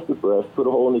 Cut off the breast, put a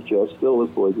hole in the chest, fill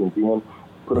with poison,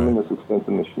 put them in this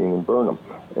expensive machine and burn them,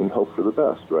 and hope for the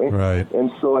best, right? And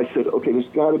so I said, okay, there's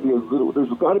got to be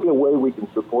a way we can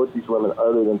support these women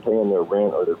other than paying their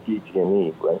rent or their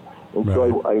PG&E, right? And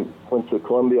so I went to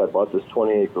Columbia. I bought this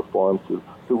 20-acre farm to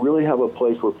really have a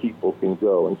place where people can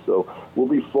go. And so we'll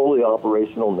be fully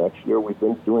operational next year. We've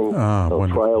been doing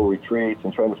trial retreats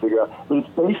and trying to figure out. But it's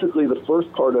basically the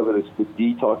first part of it is to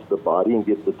detox the body and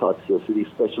get the toxicity,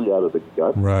 especially out of the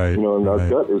gut. And our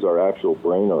gut is our actual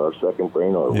brain, or our second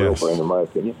brain, or our real brain, in my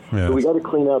opinion. So we got to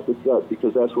clean out the gut,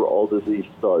 because that's where all disease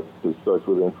starts. It starts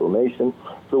with inflammation.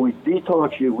 So we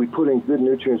detox you. We put in good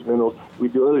nutrients, minerals. We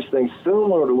do other things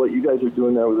similar to what you guys are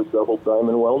doing now with the Double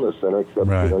Diamond Wellness Center, except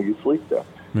you sleep there.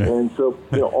 And so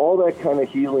all that kind of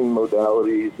healing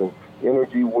modalities and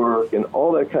energy work and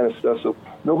all that kind of stuff. So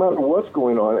no matter what's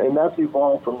going on, and that's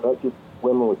evolved from not just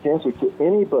women with cancer to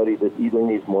anybody that either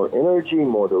needs more energy,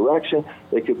 more direction.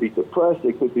 They could be depressed,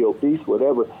 they could be obese,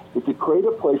 whatever. But to create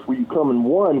a place where you come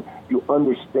and you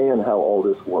understand how all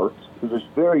this works, because there's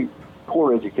very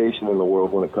poor education in the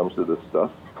world when it comes to this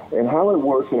stuff, and how it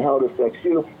works and how it affects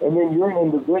you. And then you're an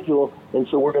individual, and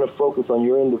so we're going to focus on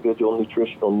your individual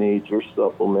nutritional needs, your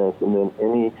supplements, and then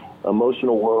any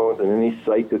emotional wounds and any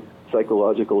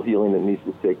psychological healing that needs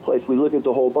to take place. We look at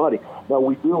the whole body. Now,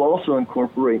 we do also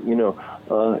incorporate,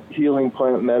 healing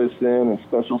plant medicine and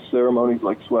special ceremonies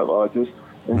like sweat lodges.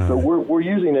 And so we're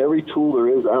using every tool there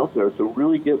is out there to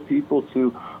really get people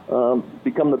to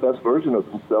become the best version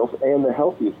of themselves and the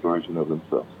healthiest version of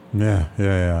themselves.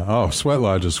 Yeah. Oh, sweat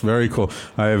lodges, very cool.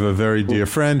 I have a very dear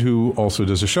friend who also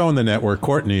does a show on the network,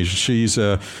 Courtney. She's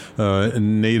a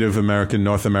Native American,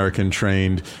 North American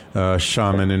trained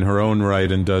shaman in her own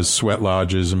right, and does sweat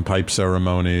lodges and pipe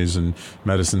ceremonies and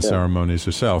medicine ceremonies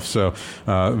herself. So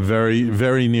very,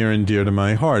 very near and dear to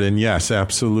my heart. And yes,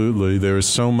 absolutely, there is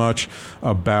so much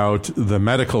about the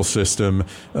medical system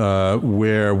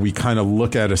where we kind of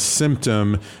look at a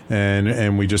symptom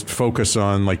and we just focus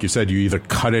on, like you said, you either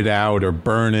cut it out or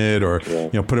burn it or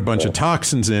put a bunch of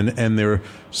toxins in, and there are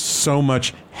so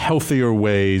much healthier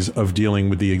ways of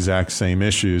dealing with the exact same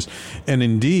issues. And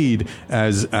indeed,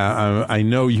 as I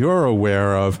know you're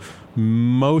aware of,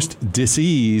 most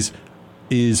disease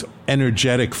is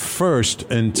energetic first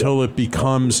until it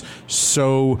becomes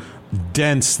so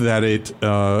dense that it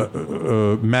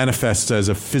manifests as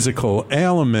a physical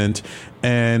ailment.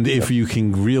 And if you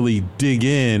can really dig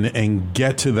in and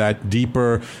get to that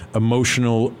deeper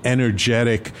emotional,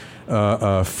 energetic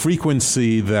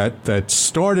frequency that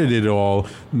started it all,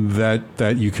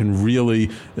 that you can really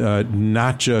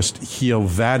not just heal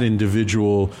that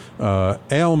individual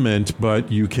ailment,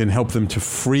 but you can help them to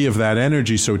free of that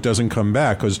energy so it doesn't come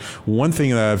back. Because one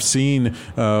thing that I've seen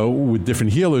with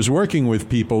different healers working with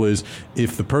people is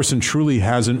if the person truly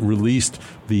hasn't released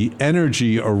the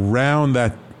energy around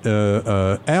that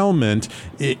ailment,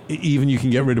 even you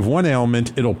can get rid of one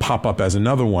ailment, it'll pop up as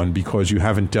another one because you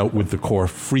haven't dealt with the core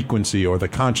frequency or the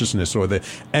consciousness or the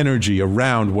energy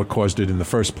around what caused it in the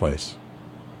first place.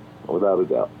 Without a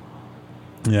doubt.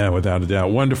 Yeah, without a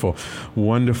doubt. Wonderful.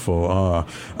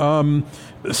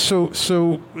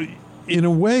 So in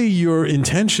a way, your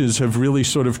intentions have really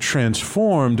sort of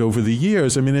transformed over the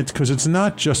years. I mean, it's because it's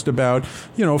not just about,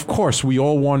 of course, we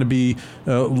all want to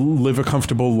live a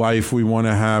comfortable life. We want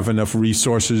to have enough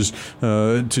resources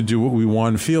to do what we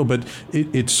want and feel. But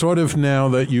it's sort of now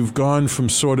that you've gone from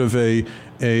sort of a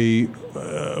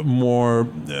more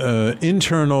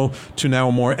internal to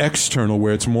now more external,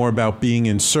 where it's more about being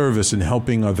in service and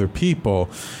helping other people.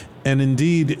 And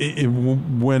indeed,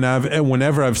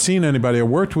 whenever I've seen anybody or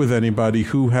worked with anybody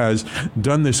who has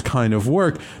done this kind of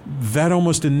work, that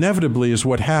almost inevitably is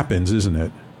what happens, isn't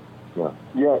it? Yeah.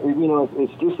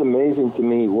 It's just amazing to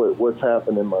me what's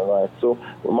happened in my life. So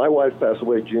when my wife passed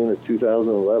away June of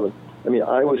 2011, I mean,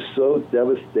 I was so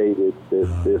devastated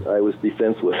that I was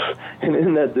defenseless. And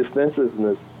in that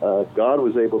defensiveness, God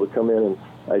was able to come in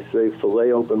I say,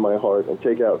 fillet open my heart and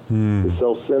take out the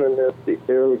self-centeredness, the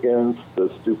arrogance, the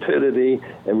stupidity,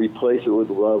 and replace it with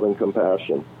love and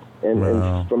compassion.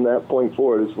 And from that point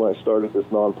forward is when I started this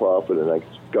nonprofit, and I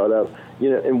got out.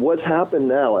 And what's happened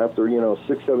now after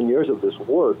 6-7 years of this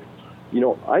work,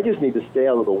 I just need to stay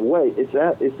out of the way. It's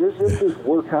as if this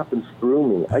work happens through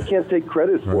me. I can't take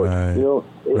credit for it.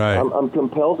 I'm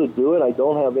compelled to do it. I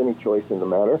don't have any choice in the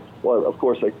matter. Well, of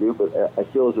course I do, but I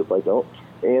feel as if I don't.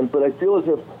 But I feel as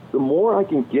if the more I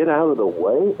can get out of the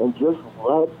way and just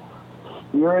let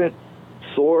Spirit,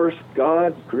 Source,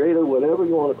 God, Creator, whatever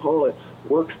you want to call it,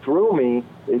 works through me,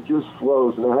 it just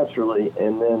flows naturally,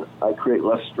 and then I create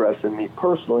less stress in me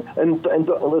personally. And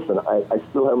listen, I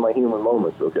still have my human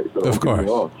moments, okay? So of course.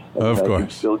 I can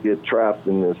still get trapped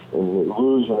in the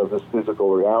illusion of this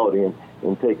physical reality and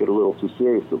take it a little too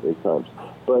seriously at times.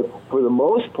 But for the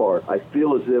most part, I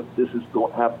feel as if this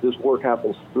work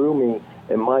happens through me,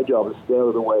 and my job is to stay out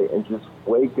of the way and just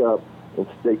wake up and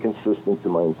stay consistent to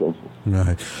my intentions.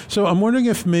 Right. So I'm wondering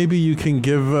if maybe you can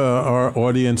give our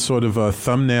audience sort of a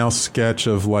thumbnail sketch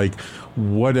of like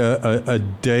what a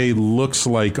day looks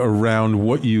like around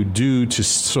what you do to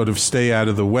sort of stay out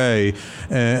of the way.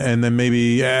 And then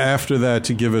maybe after that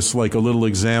to give us like a little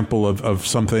example of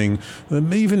something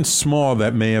even small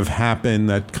that may have happened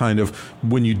that kind of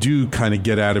when you do kind of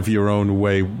get out of your own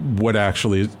way, what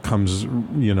actually comes,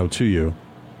 to you.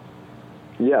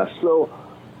 Yeah. So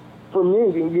for me,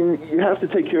 you have to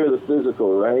take care of the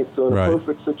physical, right? So in a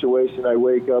perfect situation, I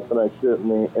wake up and I sit in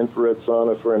the infrared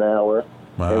sauna for an hour.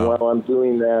 Wow. And while I'm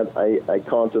doing that, I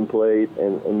contemplate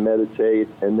and meditate.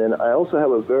 And then I also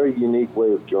have a very unique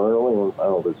way of journaling. I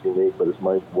don't know if it's unique, but it's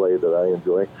my way that I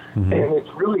enjoy. Mm-hmm. And it's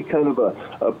really kind of a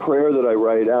prayer that I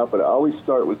write out, but I always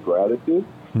start with gratitude.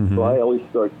 Mm-hmm. So I always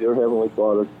start, Dear Heavenly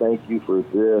Father, thank you for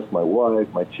this, my wife,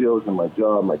 my children, my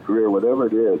job, my career, whatever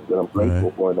it is that I'm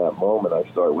grateful for in that moment. I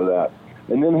start with that.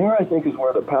 And then here I think is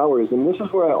where the power is. And this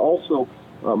is where I also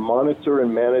monitor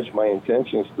and manage my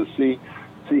intentions to see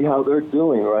how they're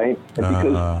doing, right? And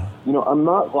because, I'm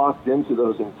not locked into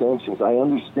those intentions. I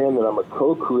understand that I'm a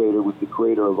co-creator with the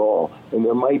Creator of all. And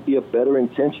there might be a better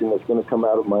intention that's going to come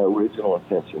out of my original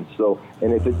intention. So,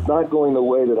 and if it's not going the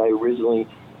way that I originally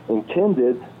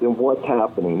intended, then what's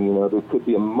happening? There could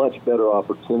be a much better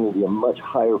opportunity, a much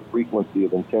higher frequency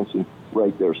of intention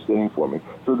right there sitting for me.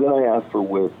 So then I ask for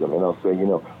wisdom, and I'll say,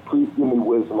 please give me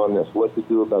wisdom on this, what to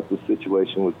do about this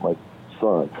situation with my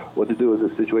son, what to do with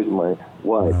this situation with my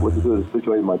wife, what to do with this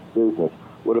situation with my business,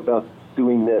 what about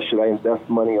doing this, should I invest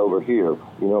money over here,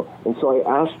 And so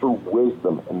I ask for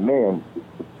wisdom, and man,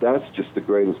 that's just the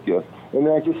greatest gift. And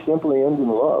then I just simply end in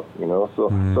love, So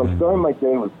I'm starting my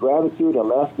day with gratitude.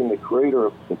 I'm asking the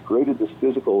Creator that created this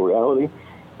physical reality,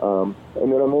 and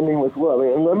then I'm ending with love.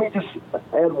 And let me just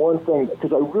add one thing,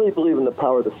 because I really believe in the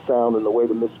power of the sound and the way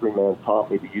the Mystery Man taught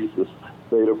me to use this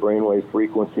theta brainwave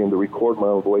frequency and to record my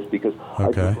own voice, because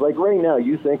like right now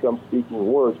you think I'm speaking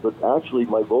words, but actually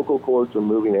my vocal cords are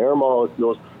moving air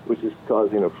molecules, which is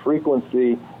causing a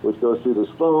frequency which goes through this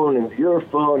phone, into your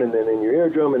phone, and then in your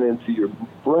eardrum, and into your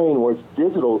brain, where it's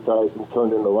digitalized and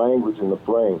turned into language in the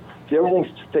brain. See,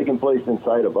 everything's taking place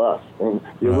inside of us. And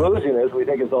the illusion is we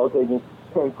think it's all taking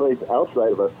place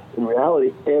outside of us. In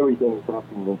reality, everything is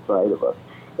happening inside of us.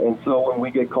 And so when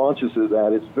we get conscious of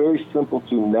that, it's very simple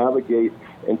to navigate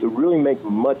and to really make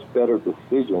much better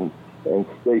decisions and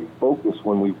stay focused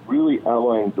when we really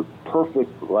outline the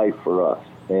perfect life for us.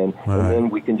 And then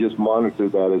we can just monitor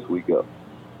that as we go.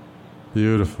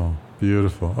 Beautiful.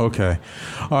 Okay.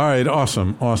 All right.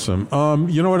 Awesome.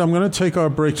 You know what? I'm going to take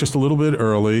our break just a little bit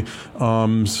early,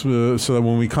 so that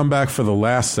when we come back for the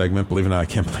last segment, believe it or not, I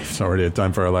can't believe it's already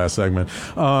time for our last segment.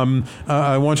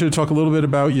 I want you to talk a little bit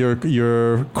about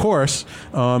your course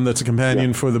that's a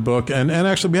companion for the book, and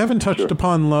actually we haven't touched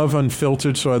upon Love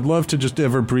Unfiltered, so I'd love to just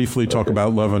ever briefly talk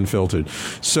about Love Unfiltered.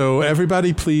 So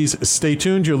everybody, please stay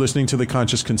tuned. You're listening to the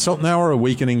Conscious Consultant Hour,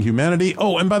 Awakening Humanity.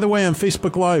 Oh, and by the way, on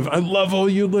Facebook Live, I love all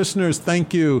you listeners.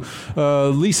 Thank you,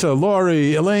 Lisa,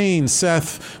 Laurie, Elaine,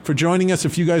 Seth, for joining us.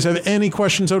 If you guys have any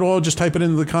questions at all, just type it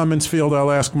into the comments field. I'll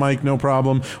ask Mike, no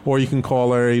problem. Or you can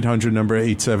call our 800 number,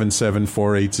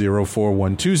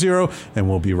 877-480-4120, and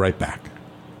we'll be right back.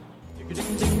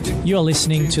 You're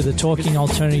listening to the Talking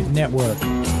Alternative Network.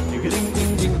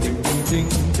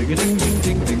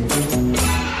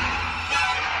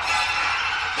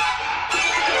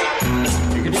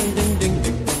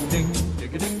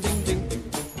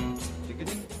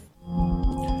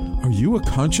 Are you a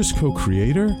conscious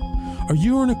co-creator? Are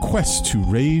you on a quest to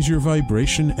raise your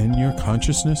vibration and your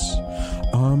consciousness?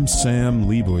 I'm Sam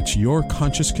Leibowitz, your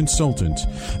conscious consultant,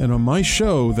 and on my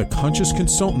show, The Conscious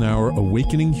Consultant Hour,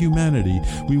 Awakening Humanity,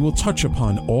 we will touch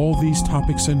upon all these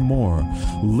topics and more.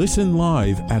 Listen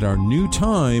live at our new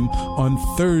time on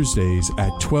Thursdays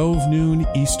at 12 noon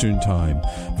Eastern Time.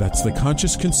 That's The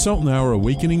Conscious Consultant Hour,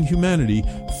 Awakening Humanity,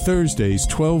 Thursdays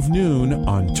 12 noon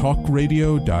on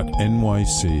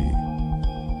talkradio.nyc.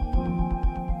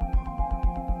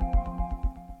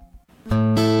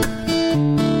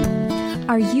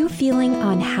 Are you feeling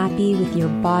unhappy with your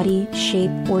body,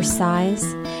 shape, or size?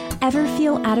 Ever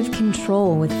feel out of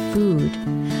control with food?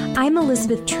 I'm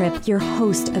Elizabeth Tripp, your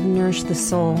host of Nourish the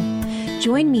Soul.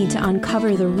 Join me to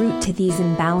uncover the root to these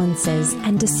imbalances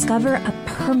and discover a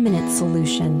permanent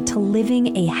solution to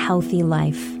living a healthy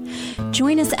life.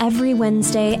 Join us every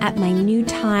Wednesday at my new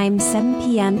time, 7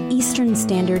 p.m. Eastern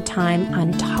Standard Time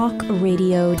on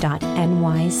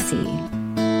talkradio.nyc.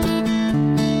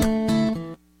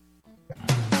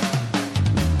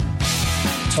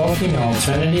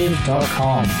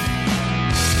 TalkingAlternative.com.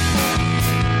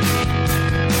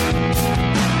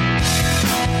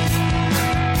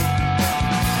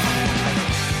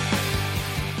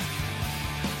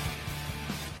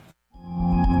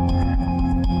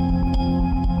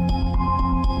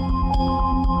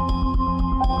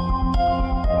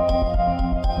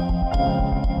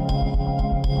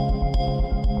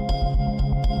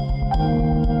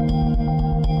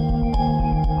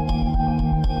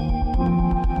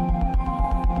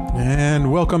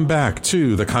 Welcome back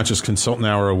to the Conscious Consultant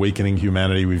Hour, Awakening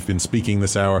Humanity. We've been speaking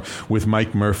this hour with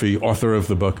Mike Murphy, author of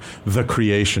the book, The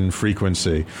Creation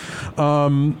Frequency.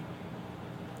 So,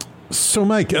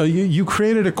 Mike, you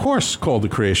created a course called The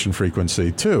Creation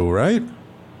Frequency, too, right?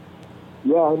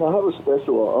 Yeah, and I have a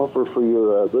special offer for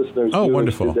your listeners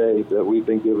wonderful. Today that we've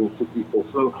been giving to people.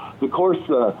 So the course,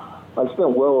 I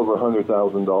spent well over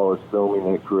 $100,000 filming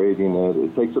it, creating it.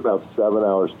 It takes about 7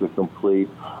 hours to complete.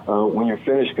 When you're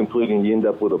finished completing, you end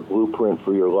up with a blueprint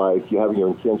for your life. You have your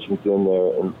intentions in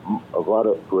there and a lot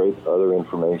of great other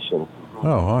information. Oh,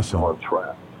 awesome. On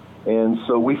track. And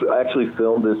so we've actually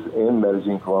filmed this in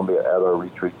Medellin, Colombia at our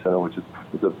retreat center, which is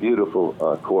a beautiful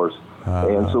course.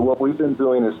 And so what we've been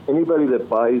doing is anybody that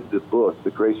buys the book,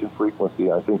 The Creation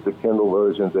Frequency, I think the Kindle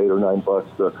version's $8 or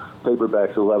 $9, the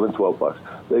paperback's $11, $12.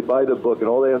 They buy the book, and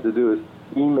all they have to do is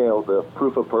email the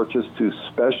proof of purchase to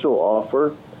special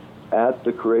offer at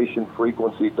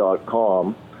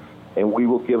thecreationfrequency.com, and we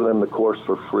will give them the course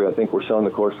for free. I think we're selling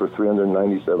the course for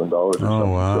 $397 or something.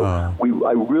 Oh, wow. So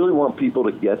I really want people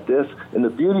to get this. And the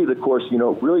beauty of the course,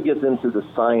 really gets into the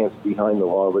science behind the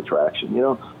law of attraction.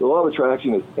 The law of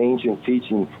attraction is ancient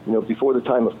teaching, before the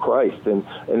time of Christ, and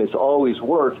it's always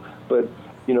worked. But,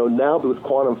 now with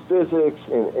quantum physics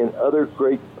and other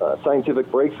great scientific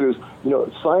breakthroughs,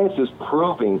 science is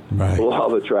proving the law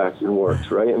of attraction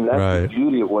works, right? And that's the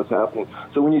beauty of what's happening.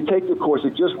 So when you take the course,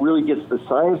 it just really gets the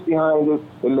science behind it.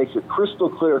 It makes it crystal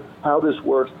clear how this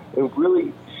works and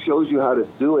really shows you how to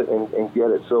do it and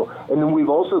get it. So, and then we've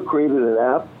also created an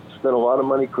app. Spent a lot of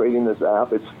money creating this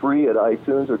app. It's free at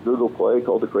iTunes or Google Play,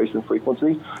 called The Creation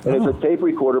Frequency. And it's a tape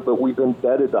recorder, but we've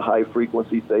embedded the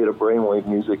high-frequency theta brainwave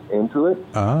music into it.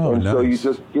 Oh, and nice. so you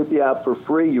just get the app for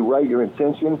free. You write your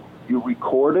intention. You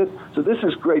record it. So this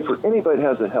is great for anybody that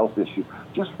has a health issue.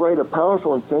 Just write a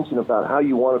powerful intention about how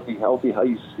you want to be healthy, how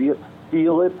you see it,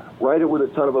 feel it, write it with a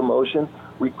ton of emotion.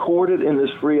 Record it in this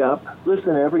free app.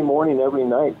 Listen every morning, every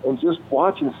night, and just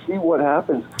watch and see what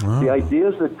happens. The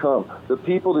ideas that come, the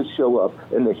people that show up,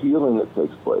 and the healing that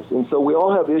takes place. And so we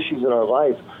all have issues in our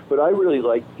life, but I really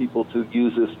like people to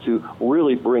use this to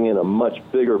really bring in a much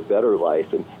bigger, better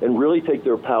life and really take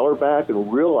their power back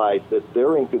and realize that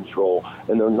they're in control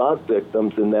and they're not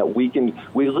victims, and that we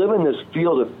live in this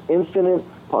field of infinite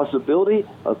possibility,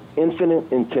 of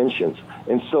infinite intentions.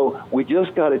 And so we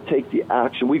just got to take the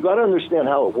action. We've got to understand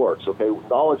how it works, okay?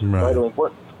 Knowledge is vitally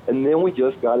important. And then we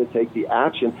just got to take the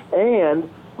action. And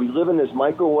we live in this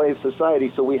microwave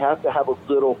society, so we have to have a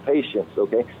little patience,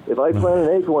 okay? If I plant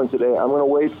an acorn today, I'm going to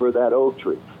wait for that oak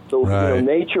tree. So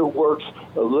nature works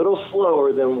a little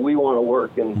slower than we want to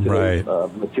work in today's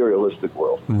materialistic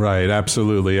world. Right,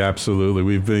 absolutely, absolutely.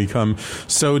 We've become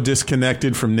so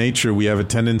disconnected from nature, we have a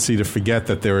tendency to forget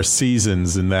that there are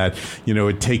seasons and that,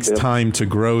 it takes time to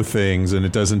grow things and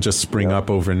it doesn't just spring up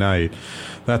overnight.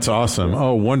 That's awesome.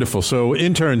 Oh, wonderful. So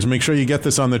interns, make sure you get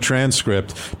this on the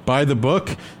transcript. Buy the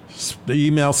book,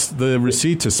 email the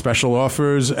receipt to special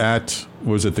offers at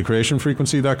Was it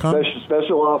thecreationfrequency.com?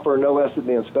 Special offer, no S at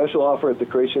the end. Special offer at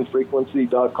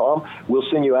thecreationfrequency.com. We'll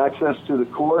send you access to the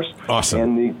course. Awesome.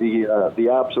 And the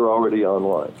apps are already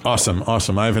online. Awesome.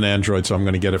 I have an Android, so I'm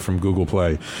going to get it from Google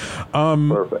Play.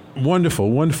 Perfect.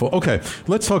 Wonderful. Okay,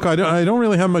 let's talk. I don't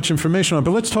really have much information on it,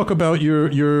 but let's talk about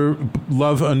your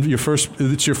Love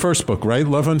it's your first book, right?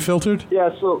 Love Unfiltered?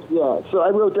 So I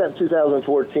wrote that in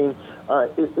 2014.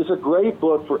 It's a great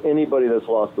book for anybody that's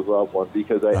lost a loved one,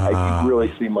 because I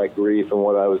really see my grief and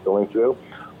what I was going through.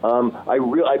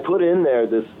 I put in there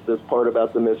this part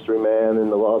about the mystery man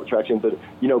and the law of attraction, but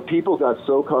people got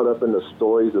so caught up in the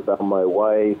stories about my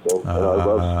wife and our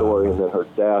love story and then her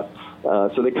death.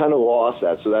 So they kind of lost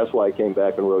that. So that's why I came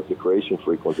back and wrote The Creation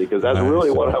Frequency, because that's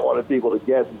really what I wanted people to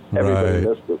get. Everybody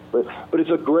missed it. But it's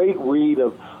a great read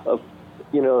of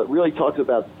it really talks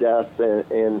about death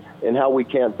and how we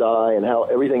can't die and how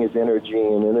everything is energy,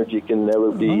 and energy can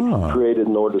never be created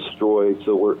nor destroyed.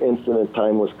 So we're infinite,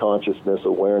 timeless consciousness,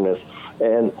 awareness.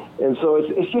 And so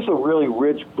it's just a really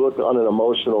rich book on an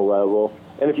emotional level.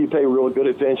 And if you pay real good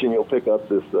attention, you'll pick up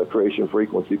this creation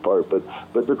frequency part. But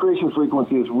the creation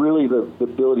frequency is really the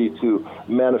ability to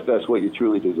manifest what you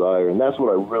truly desire. And that's what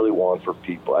I really want for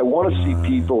people. I want to see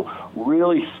people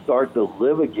really start to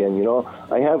live again.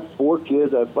 I have 4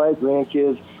 kids. I have 5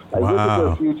 grandkids. I look at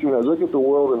their future, and I look at the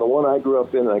world and the one I grew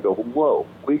up in, and I go, whoa,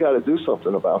 we got to do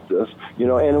something about this.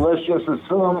 And let's just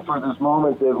assume for this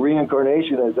moment that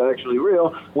reincarnation is actually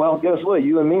real. Well, guess what?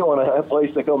 You and me want to have a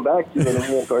place to come back to and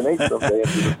reincarnate someday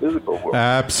into the physical world.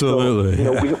 Absolutely.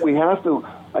 So, we have to,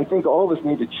 I think all of us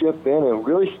need to chip in and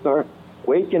really start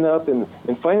waking up and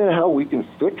finding out how we can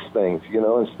fix things,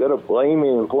 instead of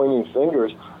blaming and pointing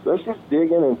fingers. Let's just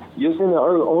dig in and just in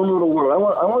our own little world.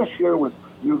 I want to share with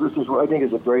you, this is what I think is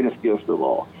the greatest gift of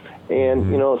all. And,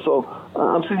 so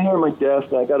I'm sitting here at my desk,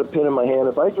 and I got a pen in my hand.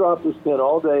 If I drop this pen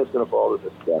all day, it's going to fall to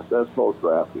this desk. That's called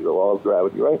gravity, the law of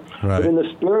gravity, right? But in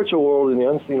the spiritual world, in the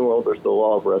unseen world, there's the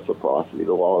law of reciprocity,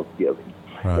 the law of giving.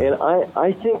 Right. And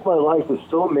I think my life is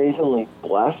so amazingly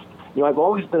blessed. I've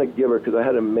always been a giver because I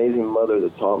had an amazing mother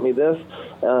that taught me this,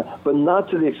 but not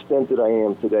to the extent that I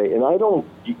am today. And I don't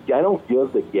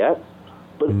give to get.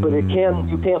 But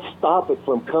you can't stop it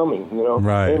from coming,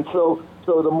 Right. And so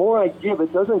the more I give,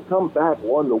 it doesn't come back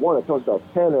 1-to-1. It comes back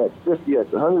 10x, 50x,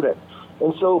 100x.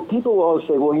 And so people will always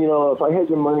say, well, if I had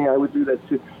your money, I would do that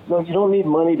too. No, you don't need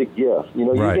money to give.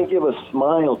 You can give a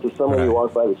smile to someone you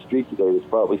walk by the street today that's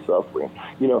probably suffering.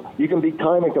 You can be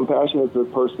kind and compassionate to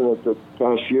the person at the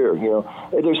cashier.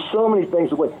 There's so many things.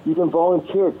 You can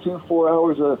volunteer 2-4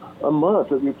 hours a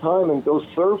month of your time and go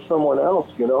serve someone else,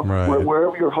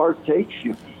 wherever your heart takes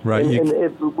you. Right. When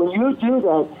you do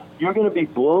that, you're going to be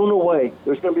blown away.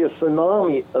 There's going to be a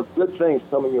tsunami of good things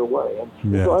coming your way.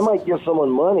 And so I might give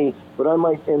someone money, but I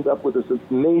might end up with this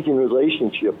amazing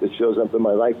relationship that shows up in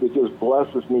my life that just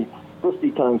blesses me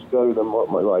 50 times better than what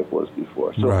my life was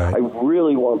before. So I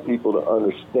really want people to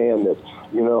understand that,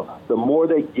 the more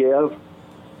they give,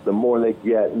 the more they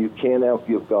get. You can't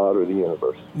outgive God or the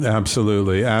universe.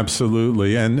 Absolutely.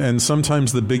 And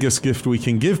sometimes the biggest gift we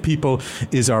can give people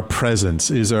is our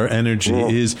presence, is our energy,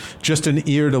 is just an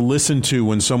ear to listen to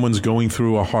when someone's going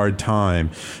through a hard time.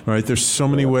 Right? There's so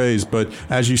many ways, but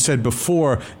as you said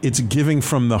before, it's giving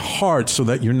from the heart so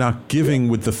that you're not giving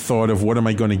with the thought of what am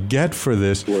I going to get for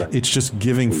this? It's just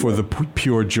giving for the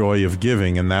pure joy of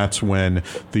giving, and that's when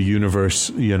the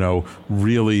universe,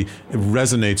 really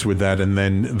resonates with that, and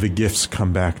then the gifts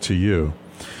come back to you.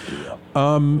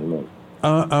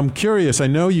 I'm curious. I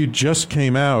know you just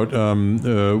came out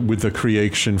with the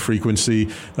creation frequency,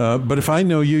 but if I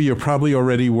know you, you're probably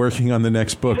already working on the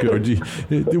next book. Or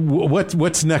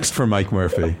what's next for Mike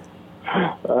Murphy?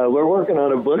 We're working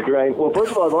on a book, right? Well,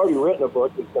 first of all, I've already written a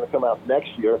book that's going to come out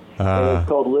next year, and it's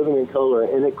called Living in Color,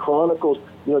 and it chronicles,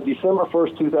 December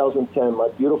 1st, 2010, my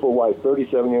beautiful wife,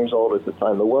 37 years old at the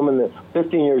time, the woman that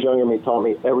 15 years younger than me taught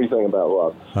me everything about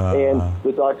love. And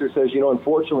the doctor says,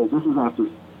 unfortunately, this is after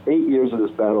 8 years of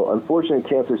this battle. Unfortunately,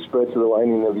 cancer spread to the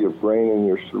lining of your brain and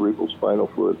your cerebral spinal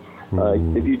fluid.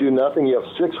 If you do nothing, you have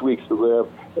 6 weeks to live,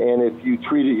 and if you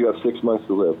treat it, you have 6 months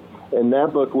to live. And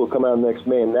that book will come out next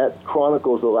May, and that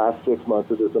chronicles the last 6 months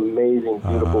of this amazing,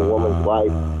 beautiful woman's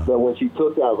life. That when she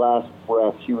took that last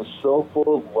breath, she was so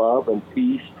full of love and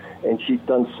peace, and she'd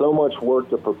done so much work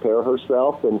to prepare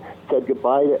herself and said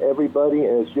goodbye to everybody.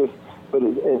 And it's just, it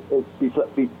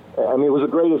was the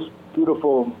greatest,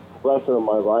 beautiful lesson of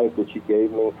my life that she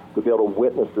gave me, to be able to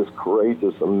witness this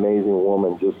courageous, amazing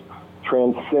woman just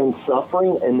transcend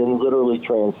suffering and then literally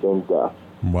transcend death.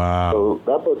 Wow. So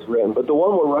that book's written. But the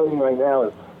one we're writing right now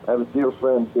is I have a dear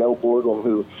friend, Dale Borglum,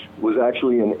 who was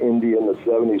actually in India in the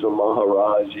 70s with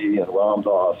Maharaji and Ram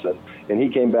Dass, and he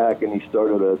came back and he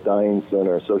started a dying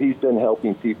center. So he's been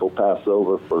helping people pass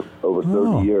over for over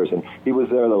 30 years, and he was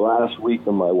there the last week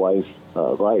of my wife's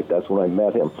life. That's when I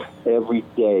met him. Every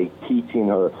day, teaching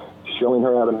her, showing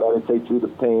her how to meditate through the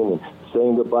pain and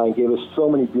saying goodbye, and gave us so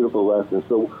many beautiful lessons.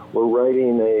 So we're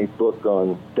writing a book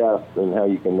on death and how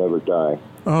you can never die.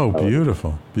 Oh,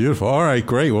 beautiful. Beautiful. All right,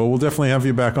 great. Well, we'll definitely have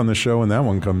you back on the show when that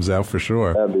one comes out for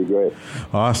sure. That'd be great.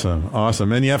 Awesome.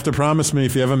 Awesome. And you have to promise me,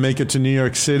 if you ever make it to New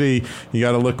York City, you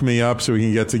got to look me up so we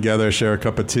can get together, share a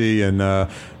cup of tea, and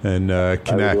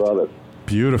connect. I would love it.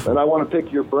 Beautiful. And I want to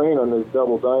pick your brain on the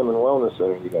Double Diamond Wellness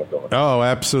Center you got going. Oh,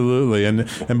 absolutely. And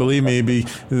believe me,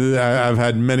 I've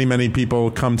had many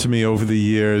people come to me over the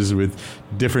years with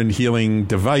different healing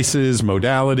devices,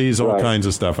 modalities, all kinds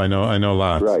of stuff. I know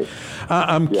lots. Right.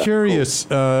 I'm curious,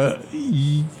 cool.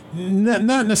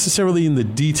 Not necessarily in the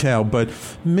detail, but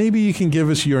maybe you can give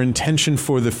us your intention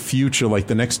for the future, like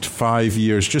the next 5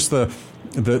 years, just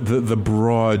the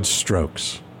broad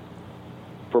strokes.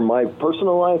 For my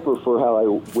personal life, or for how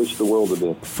I wish the world to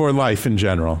be? For life in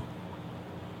general.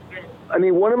 I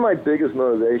mean, one of my biggest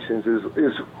motivations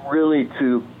is really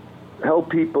to help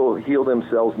people heal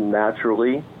themselves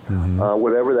naturally,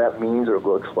 whatever that means or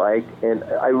looks like. And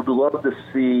I would love to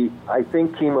see, I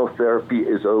think chemotherapy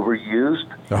is overused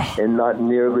and not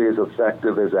nearly as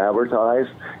effective as advertised.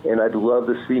 And I'd love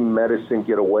to see medicine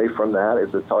get away from that.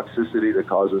 It's a toxicity that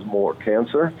causes more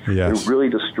cancer. Yes. It really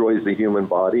destroys the human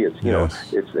body. It's, you know,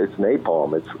 it's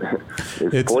napalm.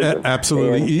 It's poison.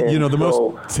 Absolutely. And the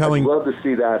most telling. I'd love to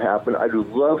see that happen. I'd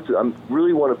love to. I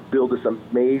really want to build this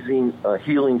amazing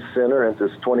healing center at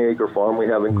this 20-acre farm we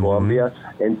have in Colombia,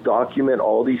 and document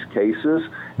all these cases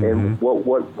and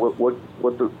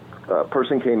what the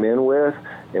person came in with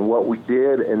and what we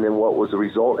did, and then what was the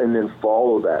result, and then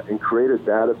follow that and create a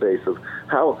database of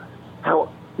how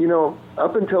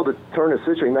up until the turn of the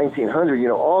century,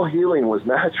 1900, all healing was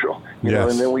natural, you know,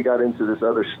 and then we got into this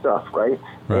other stuff, right?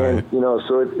 And,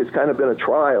 so it's kind of been a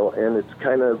trial, and it's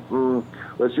kind of,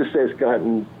 let's just say it's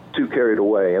gotten too carried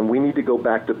away, and we need to go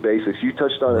back to basics. You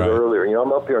touched on it earlier.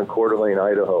 I'm up here in Coeur d'Alene,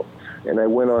 Idaho, and I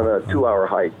went on a 2-hour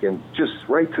hike, and just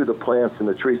right through the plants and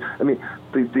the trees. I mean,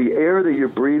 the air that you're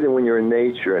breathing when you're in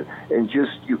nature, and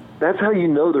just that's how you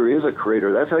know there is a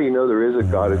creator. That's how you know there is a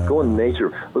God. It's going to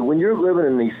nature. But when you're living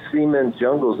in these cement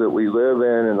jungles that we live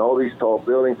in and all these tall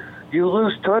buildings, you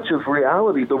lose touch of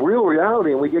reality, the real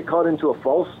reality, and we get caught into a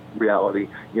false reality,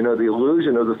 the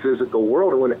illusion of the physical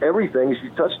world, and when everything, as you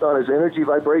touched on, is energy,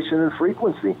 vibration, and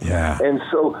frequency. Yeah. And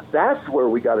so that's where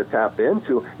we got to tap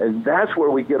into, and that's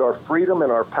where we get our freedom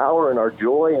and our power and our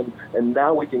joy, and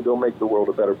now we can go make the world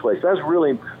a better place. That's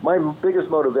really my biggest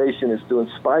motivation, is to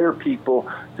inspire people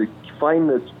to find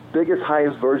the biggest,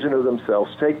 highest version of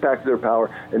themselves, take back their power,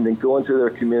 and then go into their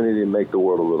community and make the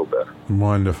world a little better.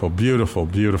 Wonderful. Beautiful.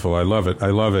 Beautiful. I love it. I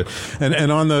love it.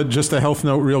 And on just a health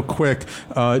note real quick,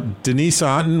 Denise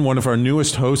Otten, one of our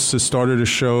newest hosts, has started a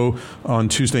show on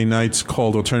Tuesday nights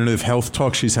called Alternative Health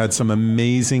Talk. She's had some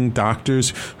amazing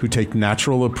doctors who take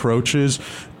natural approaches,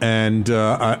 and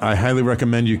I highly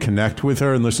recommend you connect with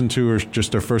her and listen to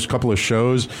her first couple of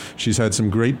shows. She's had some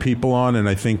great people on, and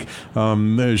I think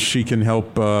she can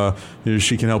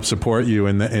help support you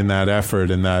in that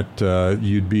effort, and that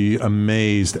you'd be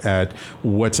amazed at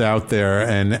what's out there,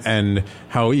 and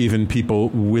how even people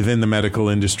within the medical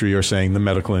industry are saying the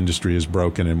medical industry is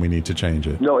broken and we need to change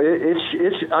it. No,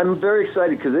 I'm very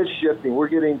excited because it's shifting. We're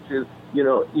getting to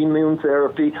immune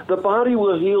therapy. The body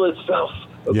will heal itself.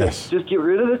 Okay? Yes. Just get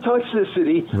rid of the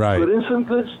toxicity. Put in some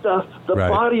good stuff. The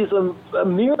body is a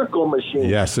miracle machine.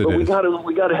 Yes, it but is.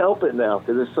 We got to help it now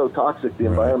because it's so toxic, the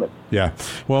environment. Yeah.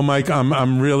 Well, Mike,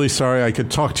 I'm really sorry. I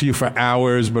could talk to you for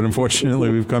hours, but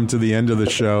unfortunately, we've come to the end of the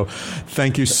show.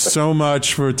 Thank you so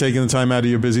much for taking the time out of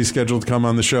your busy schedule to come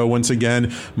on the show. Once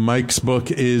again, Mike's book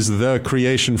is The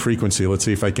Creation Frequency. Let's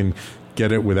see if I can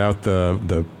get it without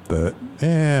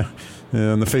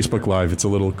on the Facebook Live, it's a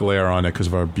little glare on it because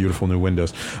of our beautiful new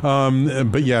windows.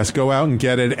 But yes, go out and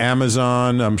get it.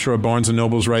 Amazon, I'm sure Barnes &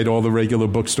 Noble's right, all the regular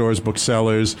bookstores,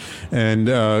 booksellers, and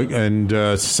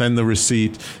send the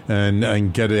receipt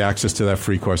and get access to that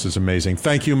free course. It's amazing.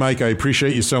 Thank you, Mike. I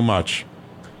appreciate you so much.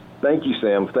 Thank you,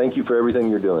 Sam. Thank you for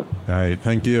everything you're doing. All right.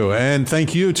 Thank you. And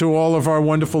thank you to all of our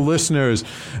wonderful listeners.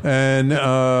 And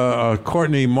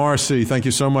Courtney, Marcy, thank you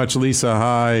so much. Lisa,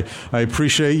 hi. I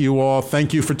appreciate you all.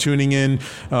 Thank you for tuning in.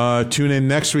 Tune in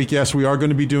next week. Yes, we are going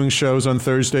to be doing shows on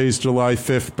Thursdays, July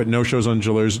 5th, but no shows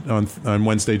on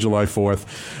Wednesday, July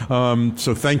 4th.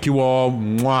 So thank you all.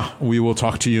 Mwah. We will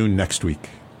talk to you next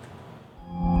week.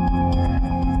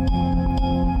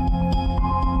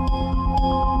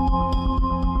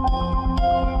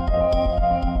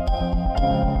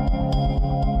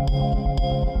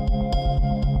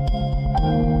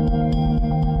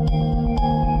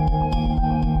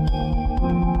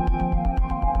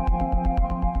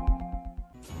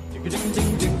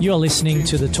 You're listening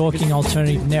to the Talking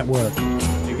Alternative Network.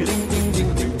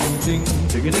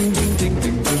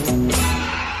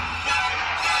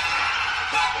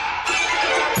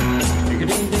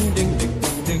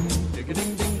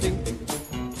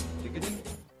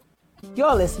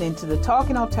 You're listening to the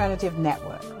Talking Alternative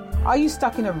Network. Are you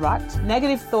stuck in a rut?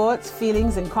 Negative thoughts,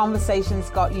 feelings, and conversations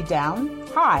got you down?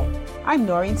 Hi, I'm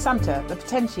Noreen Sumter, the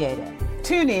Potentiator.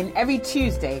 Tune in every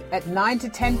Tuesday at 9 to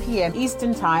 10 p.m.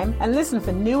 Eastern Time and listen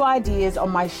for new ideas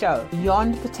on my show,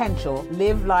 Beyond Potential,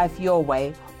 Live Life Your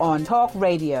Way, on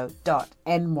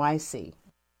talkradio.nyc.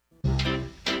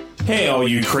 Hey, all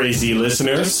you crazy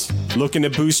listeners. Looking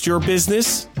to boost your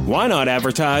business? Why not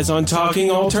advertise on Talking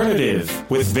Alternative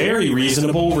with very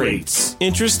reasonable rates?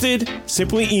 Interested?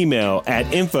 Simply email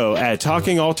at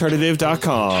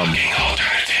info@talkingalternative.com.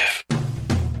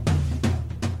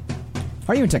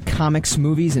 Are you into comics,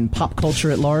 movies, and pop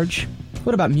culture at large?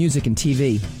 What about music and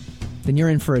TV? Then you're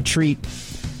in for a treat.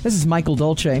 This is Michael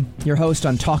Dolce, your host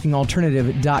on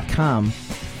TalkingAlternative.com.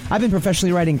 I've been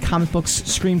professionally writing comic books,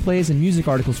 screenplays, and music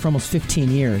articles for almost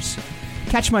 15 years.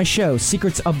 Catch my show,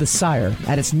 Secrets of the Sire,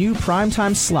 at its new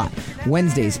primetime slot,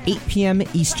 Wednesdays, 8 p.m.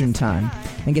 Eastern Time,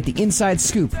 and get the inside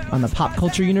scoop on the pop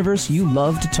culture universe you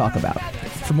love to talk about.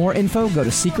 For more info, go to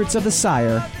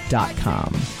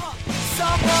secretsofthesire.com.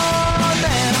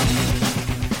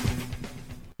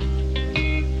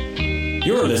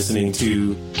 You're listening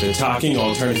to the Talking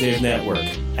Alternative Network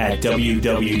at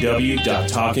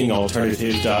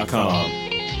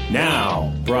www.talkingalternative.com.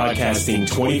 Now, broadcasting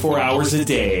 24 hours a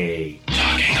day.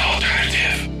 Talking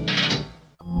Alternative.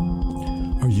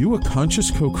 Are you a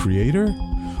conscious co-creator?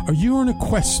 Are you on a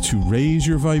quest to raise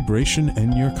your vibration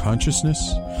and your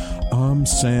consciousness? I'm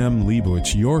Sam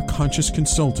Leibowitz, your conscious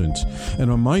consultant, and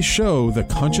on my show, The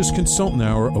Conscious Consultant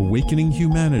Hour, Awakening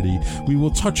Humanity, we will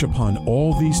touch upon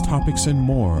all these topics and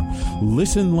more.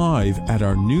 Listen live at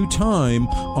our new time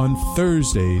on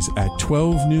Thursdays at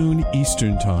 12 noon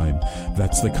Eastern Time.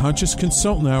 That's The Conscious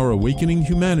Consultant Hour, Awakening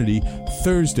Humanity,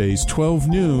 Thursdays 12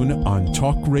 noon on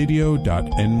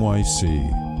talkradio.nyc.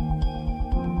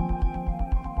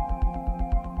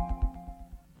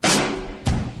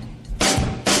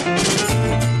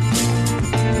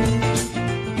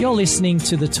 You're listening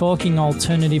to the Talking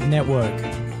Alternative Network.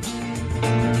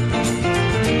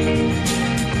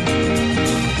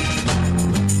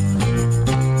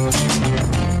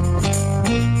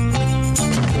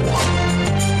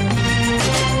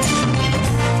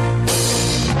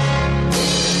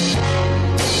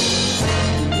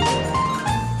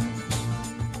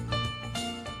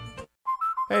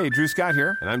 Hey, Drew Scott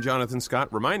here, and I'm Jonathan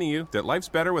Scott, reminding you that life's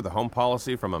better with a home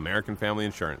policy from American Family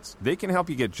Insurance. They can help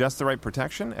you get just the right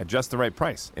protection at just the right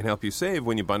price and help you save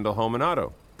when you bundle home and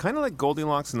auto. Kind of like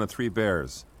Goldilocks and the Three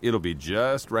Bears. It'll be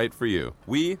just right for you.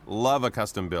 We love a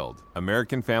custom build.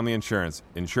 American Family Insurance.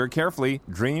 Insure carefully,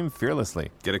 dream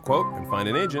fearlessly. Get a quote and find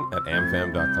an agent at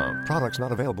amfam.com. Products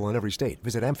not available in every state.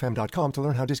 Visit amfam.com to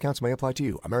learn how discounts may apply to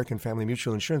you. American Family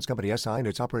Mutual Insurance Company, SI, and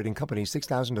its operating company,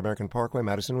 6000 American Parkway,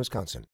 Madison, Wisconsin.